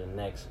easier for the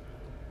next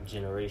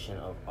generation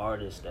of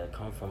artists that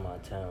come from my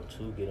town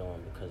to get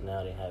on, because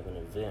now they have an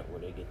event where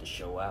they get to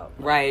show out.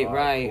 Right.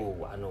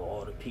 Cool. I know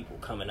all the people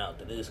coming out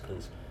to this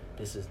because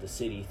this is the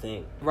city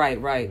thing.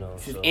 Right.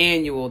 This is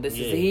annual. This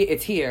is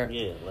it's here.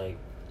 Yeah, like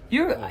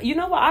you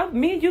know what?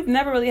 Me and you've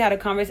never really had a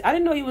conversation. I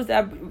didn't know you was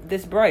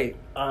this bright.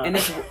 And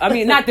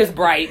not this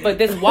bright, but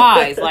this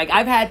wise. Like,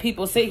 I've had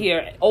people sit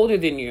here older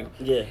than you.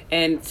 Yeah.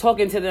 And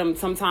talking to them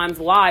sometimes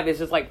live is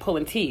just like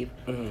pulling teeth.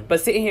 Mm-hmm.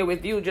 But sitting here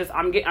with you,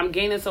 I'm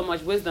gaining so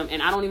much wisdom,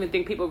 and I don't even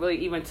think people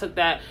really even took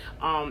that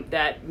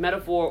that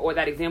metaphor or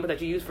that example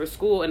that you used for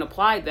school and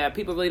applied that.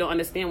 People really don't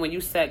understand when you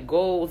set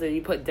goals and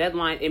you put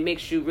deadlines, it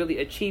makes you really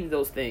achieve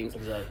those things.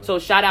 Exactly. So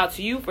shout out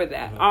to you for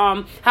that.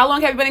 Mm-hmm. How long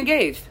have you been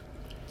engaged?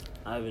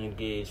 I've been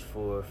engaged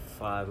for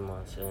 5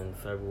 months, and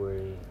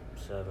February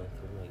 7th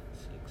will make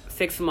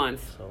 6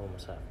 months. So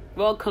almost happy.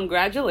 Well,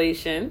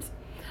 congratulations.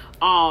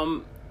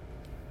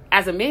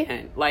 As a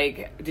man,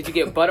 like, did you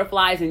get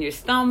butterflies in your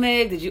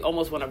stomach? Did you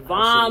almost want to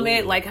vomit?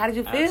 Absolutely. Like, how did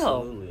you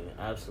feel?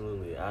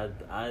 Absolutely.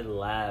 I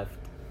laughed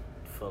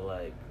for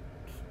like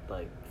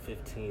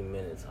 15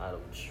 minutes out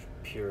of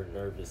pure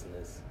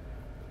nervousness.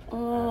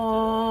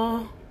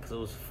 Aww. Because it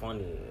was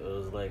funny. It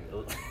was like...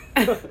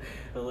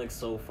 It was like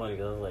so funny.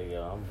 'Cause I was like,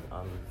 yo,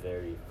 I'm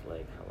very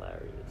like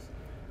hilarious,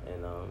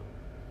 and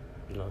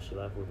you know, she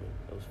laughed with me.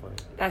 It was funny.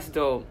 That's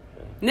dope.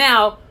 Yeah.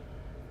 Now,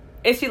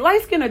 is she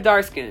light skin or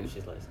dark skin?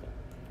 She's light skinned.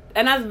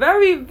 And that's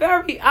very,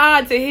 very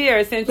odd to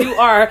hear, since you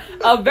are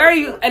a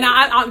very, and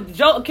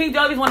King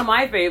Jovi's one of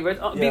my favorites.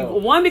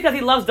 One, because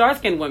he loves dark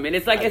skinned women.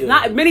 It's like, it's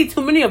not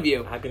too many of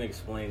you. I can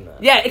explain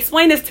that. Yeah,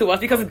 explain this to us,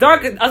 because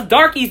us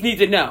darkies need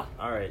to know.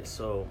 All right,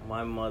 so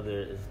my mother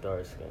is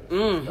dark skinned.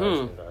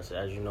 Mm-hmm.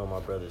 As you know, my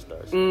brother's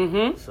dark skinned.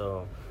 Mm-hmm.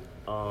 So,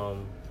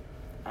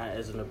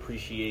 as an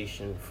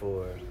appreciation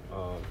for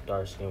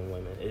dark skinned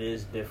women, it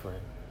is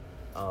different.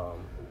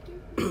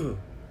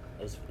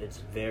 It's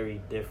very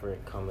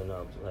different coming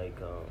up, like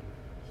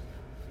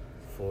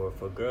for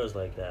girls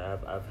like that.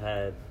 I've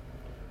had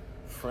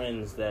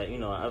friends that, you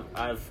know,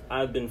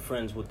 I've been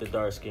friends with the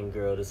dark skinned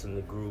girl that's in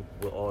the group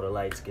with all the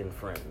light skinned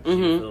friends.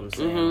 You feel what I'm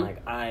saying? Mm-hmm.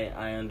 Like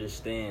I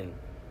understand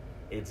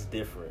it's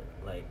different.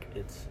 Like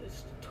it's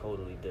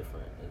totally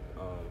different.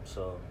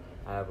 So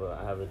I have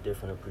a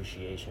different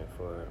appreciation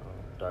for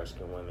dark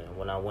skinned women.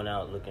 When I went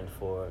out looking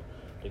for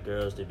the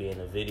girls to be in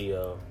the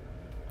video,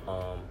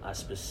 I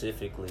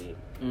specifically,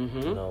 you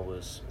know,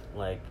 was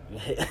like,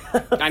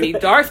 I need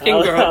dark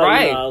skin girl,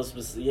 right?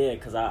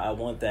 Because I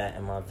want that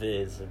in my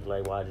vids.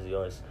 Like, why does he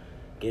always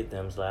get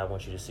them? It's like, I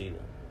want you to see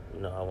them.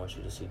 You know, I want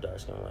you to see dark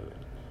skinned women.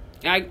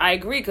 I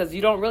agree, because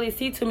you don't really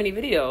see too many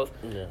videos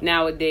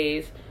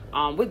nowadays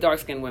with dark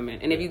skinned women.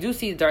 And if you do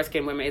see dark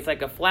skinned women, it's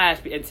like a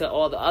flash into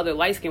all the other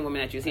light skinned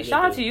women that you see.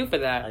 Shout out to you for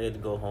that. I get to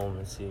go home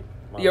and see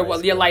your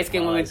light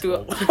skinned women through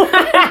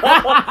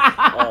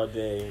all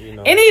day, you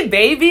know. Any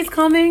babies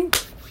coming?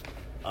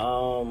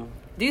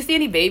 Do you see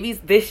any babies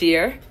this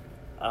year?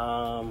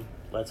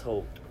 Let's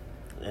hope.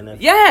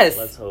 Yes.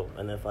 Let's hope.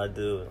 And if I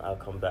do, I'll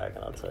come back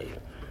and I'll tell you.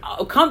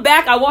 Oh, come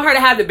back. I want her to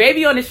have the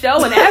baby on the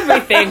show and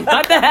everything.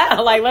 What the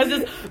hell? Like, let's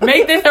just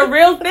make this a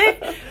real thing.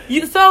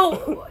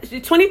 So,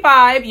 you're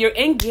 25, you're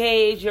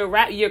engaged,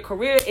 your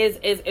career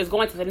is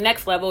going to the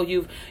next level.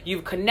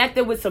 You've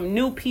connected with some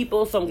new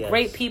people, some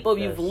great people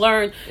you've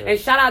learned. And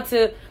shout out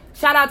to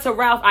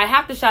Ralph. I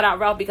have to shout out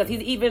Ralph, because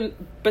he's even,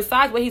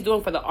 besides what he's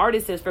doing for the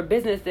artists, for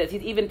businesses,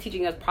 he's even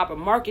teaching us proper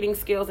marketing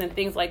skills and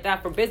things like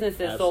that for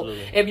businesses.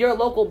 Absolutely. So if you're a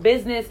local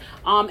business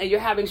and you're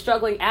having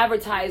struggling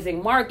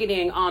advertising,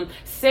 marketing,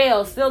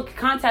 sales, still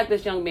contact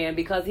this young man,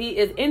 because he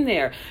is in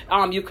there.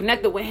 You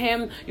connected with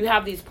him, you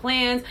have these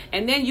plans,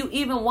 and then you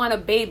even want a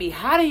baby.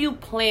 How do you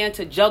plan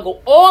to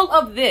juggle all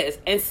of this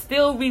and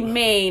still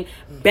remain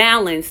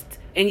balanced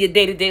in your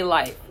day-to-day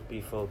life?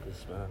 Be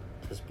focused, man.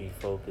 Just be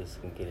focused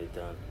and get it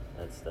done.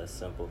 That's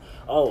simple.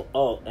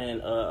 Oh,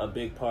 and a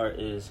big part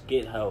is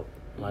get help.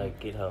 Like,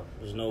 get help.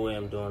 There's no way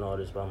I'm doing all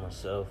this by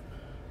myself.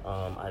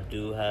 I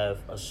do have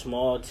a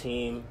small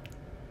team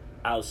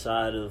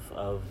outside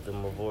of the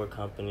Mavor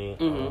company.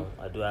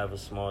 I do have a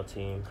small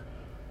team,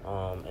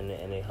 and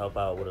they help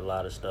out with a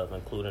lot of stuff,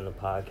 including the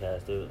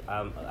podcast.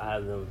 I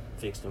have them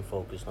fixed and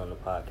focused on the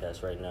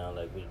podcast right now.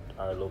 Like,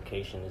 our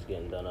location is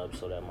getting done up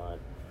so that my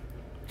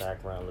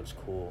background looks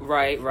cool.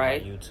 Right.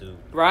 YouTube.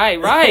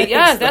 Right.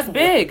 Yes, that's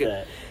big.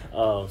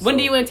 Like when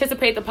do you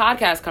anticipate the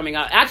podcast coming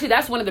out? Actually,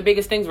 that's one of the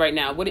biggest things right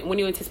now. When do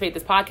you anticipate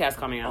this podcast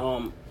coming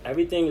out?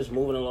 Everything is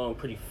moving along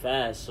pretty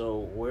fast, so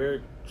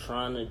we're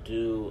trying to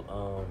do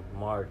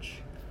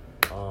March.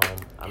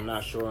 I'm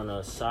not sure on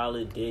a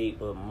solid date,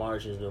 but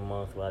March is the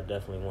month where I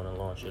definitely want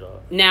to launch it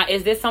off. Now,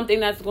 is this something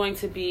that's going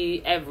to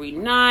be every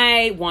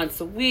night, once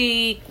a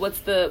week?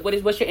 What's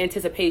your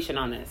anticipation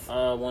on this?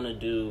 I want to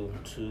do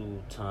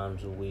 2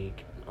 times a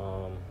week.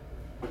 I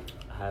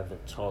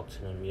haven't talked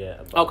to them yet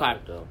about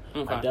it, though.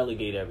 Okay. I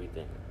delegate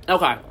everything.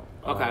 Okay.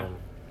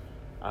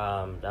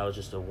 That was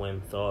just a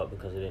whim thought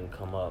because it didn't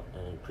come up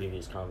in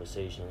previous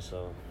conversations.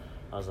 So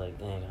I was like,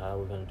 dang, how are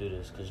we going to do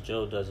this? Because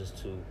Joe does this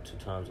two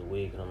times a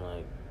week. And I'm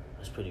like,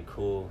 that's pretty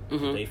cool.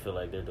 Mm-hmm. They feel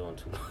like they're doing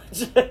too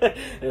much.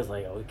 It was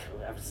like, we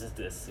can resist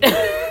this.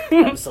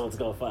 Episodes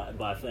go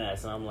by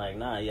fast. And I'm like,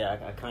 nah, yeah,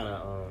 I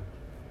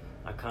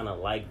kind of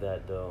like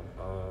that, though.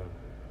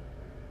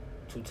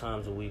 2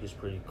 times a week is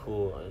pretty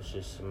cool. It's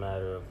just a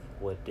matter of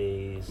what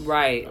days.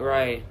 Right.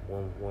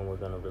 When we're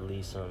going to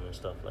release them and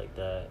stuff like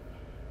that.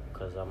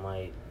 Because I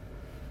might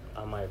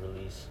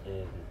release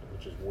it,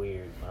 which is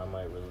weird, but I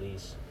might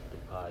release the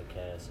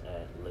podcast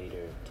at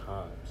later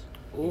times.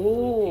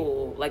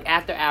 Ooh, like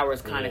after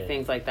hours kind of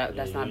things like that.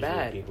 That's not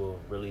bad. People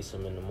release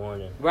them in the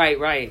morning. Right.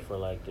 For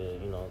like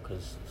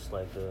because it's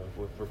like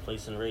we're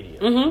replacing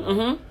radio.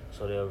 Mm-hmm.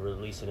 So they'll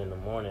release it in the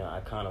morning. I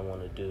kind of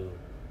want to do,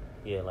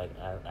 like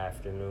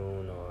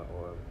afternoon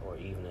or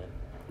evening.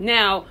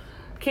 Now,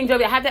 King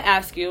Jovi, I had to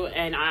ask you,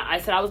 and I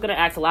said I was going to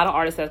ask a lot of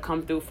artists that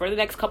come through for the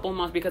next couple of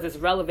months because it's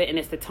relevant and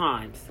it's the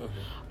times.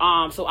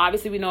 Mm-hmm. So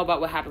obviously we know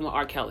about what happened with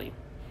R. Kelly.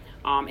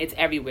 It's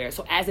everywhere.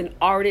 So as an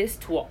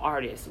artist to an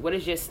artist, what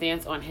is your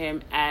stance on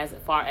him as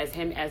far as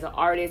him as an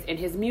artist and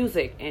his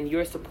music and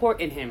your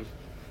support in him,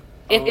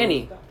 if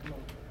any?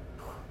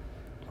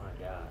 My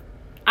God.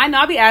 I know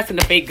I'll be asking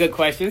the fake good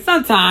questions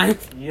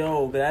sometimes.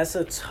 Yo, that's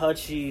a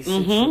touchy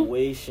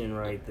situation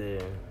right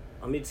there.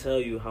 let me tell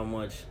you how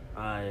much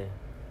I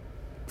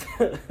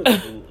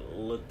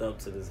looked up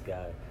to this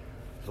guy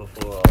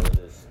before all of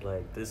this.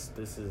 Like, this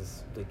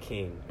is the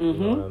king. You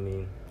know what I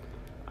mean?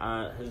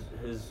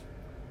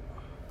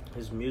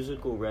 His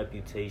musical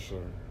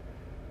reputation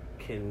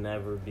can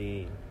never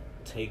be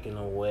taken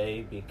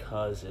away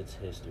because it's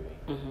history.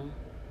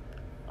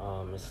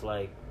 It's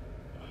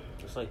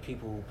like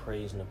people who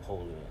praise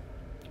Napoleon.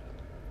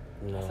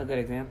 You know, that's a good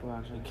example,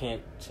 actually. You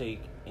can't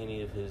take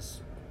any of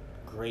his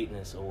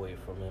greatness away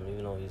from him,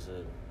 even though he's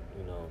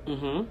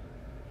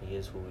he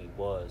is who he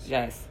was.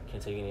 Yes.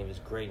 Can't take any of his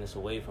greatness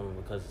away from him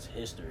because it's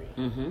history.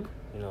 You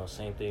know,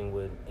 same thing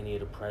with any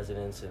of the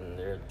presidents and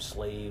their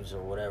slaves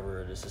or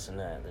whatever, this and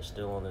that. They're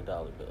still on the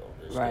dollar bill.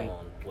 They're still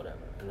on whatever.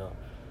 You know,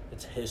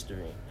 it's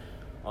history.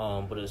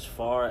 But as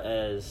far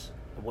as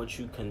what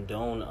you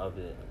condone of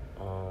it,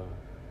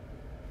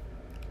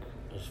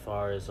 as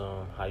far as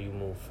how you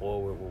move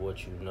forward with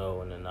what you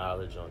know and the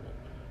knowledge on it,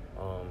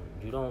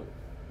 you don't.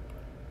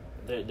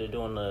 They're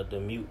doing the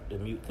mute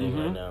thing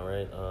right now,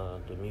 right?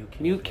 The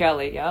mute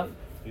Kelly, yep.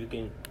 You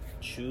can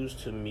choose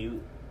to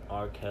mute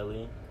R.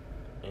 Kelly,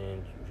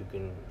 and you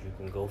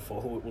can go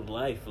forward with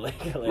life, like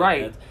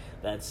right.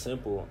 That's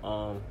simple.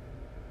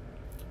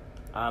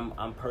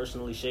 I'm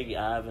personally shaky.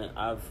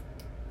 I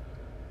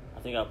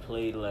think I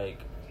played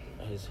like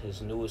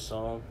his newest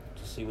song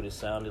to see what it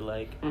sounded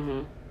like.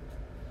 Of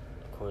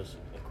course,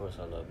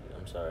 I love you.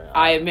 I'm sorry.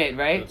 I admit,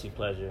 right? Guilty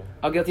pleasure.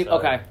 Oh, guilty.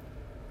 Okay.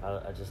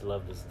 I just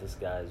love this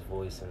guy's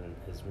voice and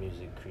his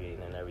music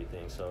creating and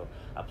everything. So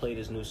I played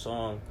his new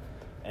song,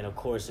 and of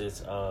course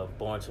it's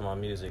Born to My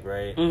Music,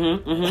 right?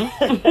 I'm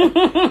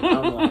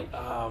like,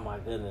 oh my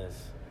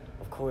goodness.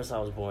 Of course I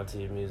was born to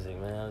your music,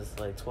 man. It's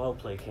like 12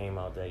 Play came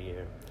out that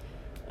year.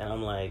 And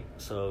I'm like,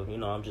 so, you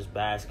know, I'm just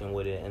basking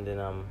with it, and then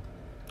I'm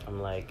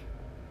like,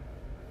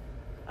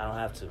 I don't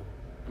have to.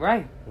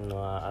 Right. You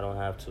know, I don't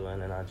have to,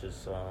 and then I was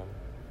just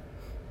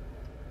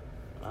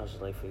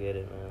like, forget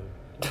it, man.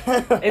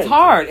 It's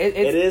hard. It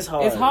is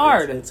hard. It's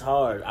hard. It's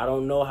hard. I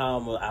don't know how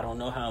I'm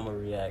gonna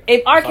react.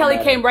 If R. Kelly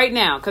came right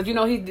now, because you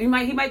know he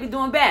might be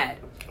doing bad.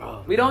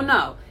 We don't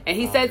know. And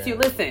he said to you,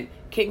 "Listen,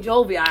 King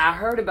Jovi, I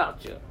heard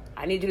about you.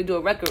 I need you to do a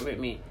record with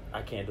me."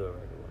 I can't do a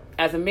record with him.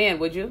 As a man,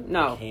 would you?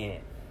 No. I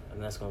can't,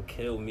 and that's gonna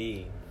kill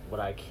me. But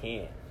I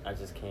can't. I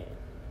just can't.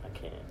 I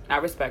can't. I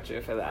respect you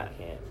for that. I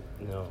can't.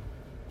 No,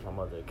 my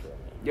mother would kill me.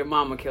 Your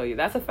mom will kill you.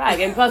 That's a fact.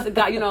 And plus,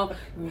 you know,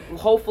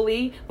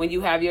 hopefully when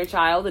you have your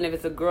child, and if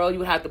it's a girl, you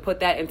would have to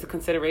put that into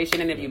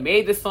consideration. And if you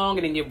made the song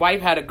and then your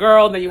wife had a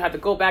girl, then you have to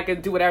go back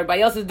and do what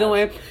everybody else is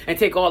doing and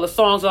take all the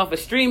songs off of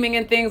streaming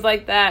and things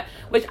like that.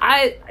 Which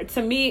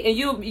to me,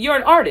 and you're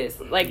an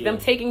artist. Like them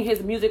taking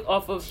his music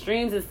off of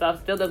streams and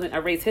stuff still doesn't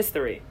erase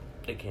history.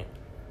 It can't.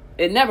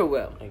 It never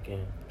will. It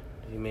can't.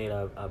 He made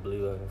I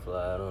Believe I Can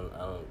Fly. I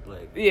don't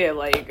like. Yeah,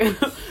 like,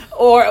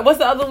 or what's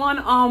the other one?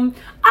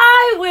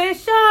 I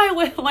wish.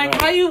 Like, right.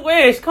 How you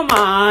wish? Come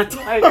on.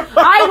 Like,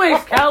 I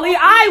wish, Kelly.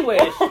 I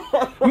wish.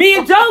 Me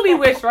and Joey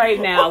wish right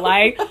now.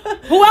 Like,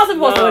 who else are we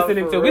supposed to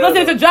listening to? We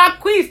listening to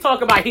Jacquees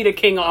talk about he the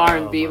king of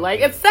R&B.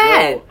 Like, it's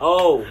sad.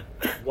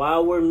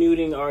 While we're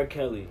muting R.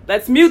 Kelly,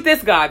 let's mute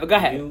this guy. But go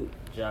ahead. Mute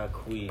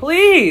Jacquees.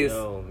 Please.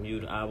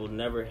 Mute. I will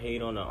never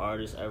hate on an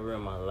artist ever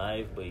in my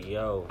life, but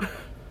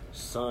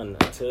son,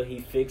 until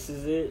he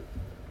fixes it,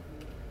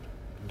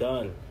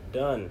 done.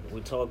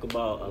 We talk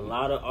about a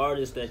lot of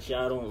artists that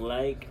y'all don't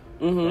like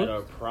that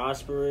are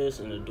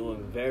prosperous and are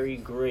doing very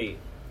great.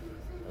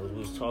 We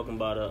was talking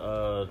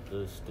about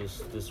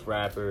this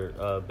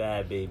rapper,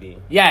 Bad Baby.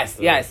 Yes.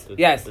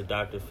 The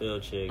Dr. Phil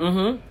chick.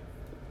 And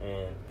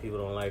people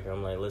don't like her.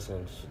 I'm like,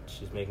 listen,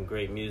 she's making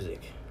great music.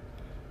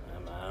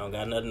 I don't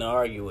got nothing to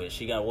argue with.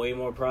 She got way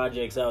more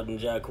projects out than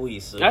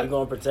Jacquees, so you're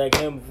gonna protect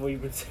him before you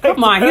protect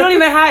Come on, he don't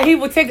even have. He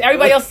would take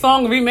everybody else's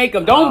song and remake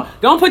them.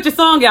 Don't put your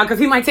song out because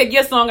he might take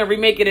your song and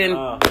remake it in.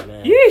 Oh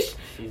man, yeesh.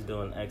 She's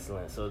doing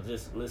excellent. So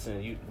just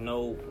listen. You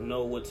know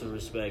what to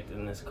respect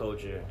in this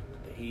culture.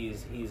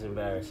 He's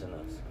embarrassing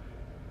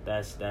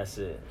us. That's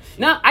it.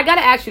 Now I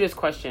gotta ask you this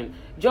question,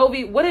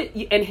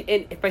 Jovi.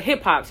 And for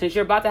hip hop, since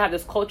you're about to have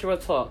this cultural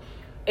talk,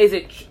 is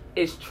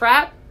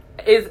trap?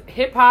 Is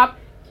hip hop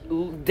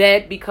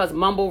dead because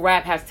mumble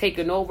rap has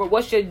taken over?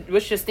 What's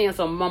your stance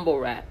on mumble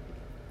rap?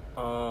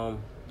 To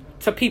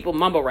people,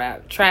 mumble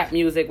rap, trap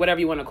music, whatever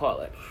you want to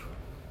call it.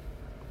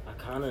 I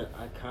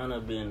kind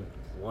of been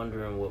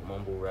wondering what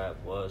mumble rap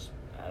was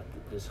after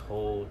this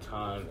whole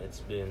time it's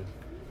been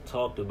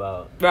talked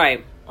about.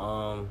 Right.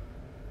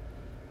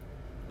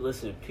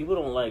 Listen, people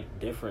don't like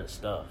different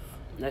stuff.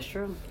 That's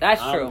true.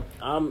 That's true.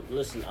 I'm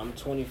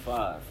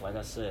 25. Like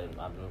I said,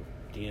 I've been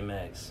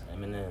DMX,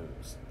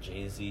 Eminem's,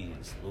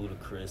 Jay-Z's,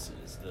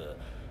 Ludacris's,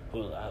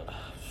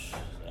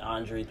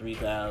 Andre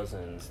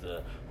 3000's,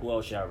 who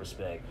else y'all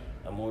respect?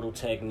 Immortal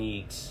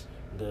Techniques,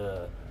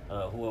 what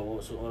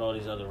all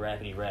these other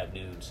rappity rap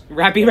dudes.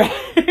 Rappy rap.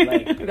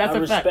 Like, That's I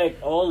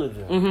respect all of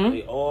them.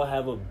 They all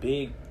have a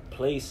big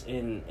place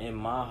in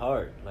my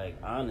heart, like,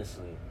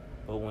 honestly.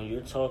 But when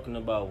you're talking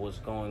about what's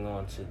going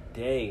on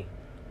today,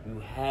 you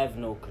have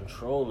no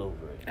control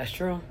over it. That's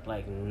true.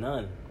 Like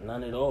none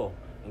at all.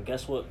 And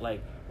guess what?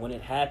 Like when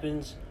it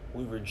happens,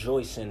 we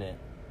rejoice in it.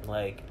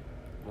 Like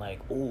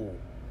ooh,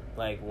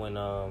 like when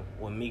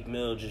Meek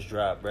Mill just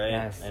dropped, right?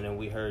 Yes. And then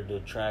we heard the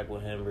track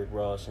with him, Rick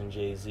Ross, and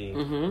Jay-Z.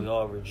 Mm-hmm. We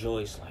all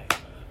rejoiced, like,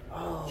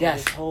 oh,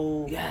 yes, this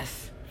whole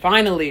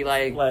finally,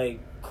 like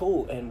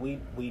cool. And we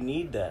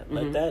need that.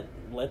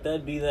 Mm-hmm. Let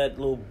that be that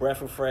little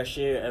breath of fresh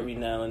air every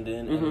now and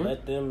then, Mm-hmm. and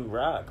let them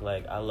rock.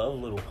 Like I love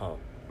Lil Pump.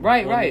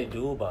 Right. What do you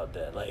do about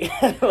that? Like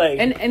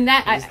and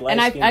that I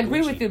agree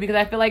Gucci. with you, because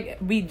I feel like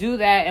we do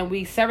that and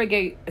we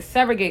segregate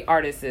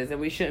artists, and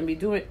we shouldn't be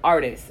doing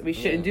artists. We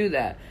shouldn't do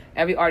that.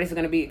 Every artist is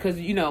going to be, because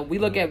we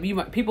look at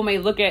people may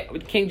look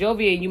at King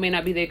Jovi and you may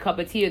not be their cup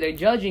of tea, or they're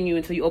judging you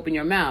until you open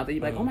your mouth and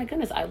you're like, oh my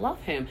goodness, I love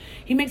him.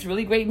 He makes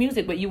really great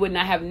music, but you would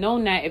not have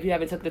known that if you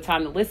haven't took the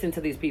time to listen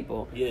to these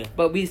people. Yeah.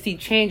 But we see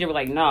change and we're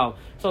like, no.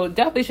 So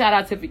definitely shout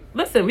out to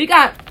listen. We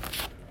got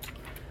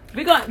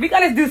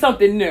to do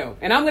something new,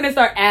 and I'm gonna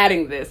start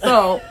adding this.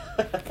 So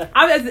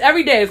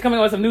every day is coming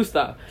up with some new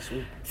stuff.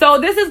 Sweet. So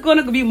this is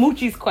gonna be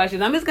Moochie's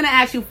questions. I'm just gonna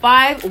ask you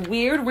 5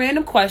 weird,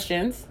 random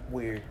questions.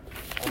 Weird.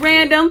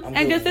 Random, I'm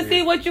and good just to with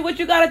see weird. what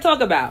you gotta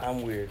talk about.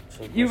 I'm weird.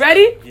 So You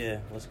ready? Yeah,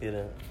 let's get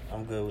it.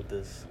 I'm good with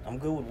this. I'm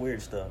good with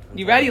weird stuff.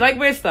 You ready? You like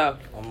weird stuff?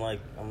 I'm like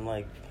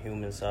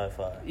human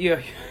sci-fi.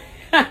 Yeah.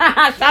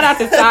 Shout out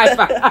to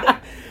sci-fi.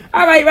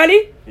 All right,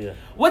 ready? Yeah.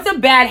 What's a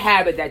bad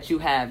habit that you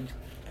have?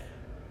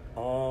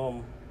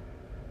 A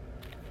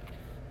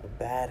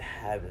bad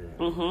habit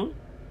Mm-hmm.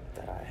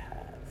 that I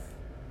have.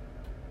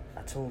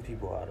 I tune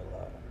people out a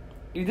lot.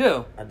 You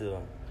do. I do.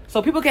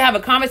 So people can have a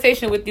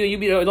conversation with you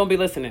and you don't be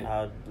listening.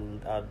 I'll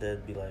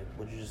dead be like,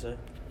 what'd you just say?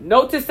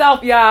 Note to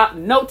self, y'all.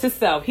 Note to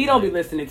self. He don't be listening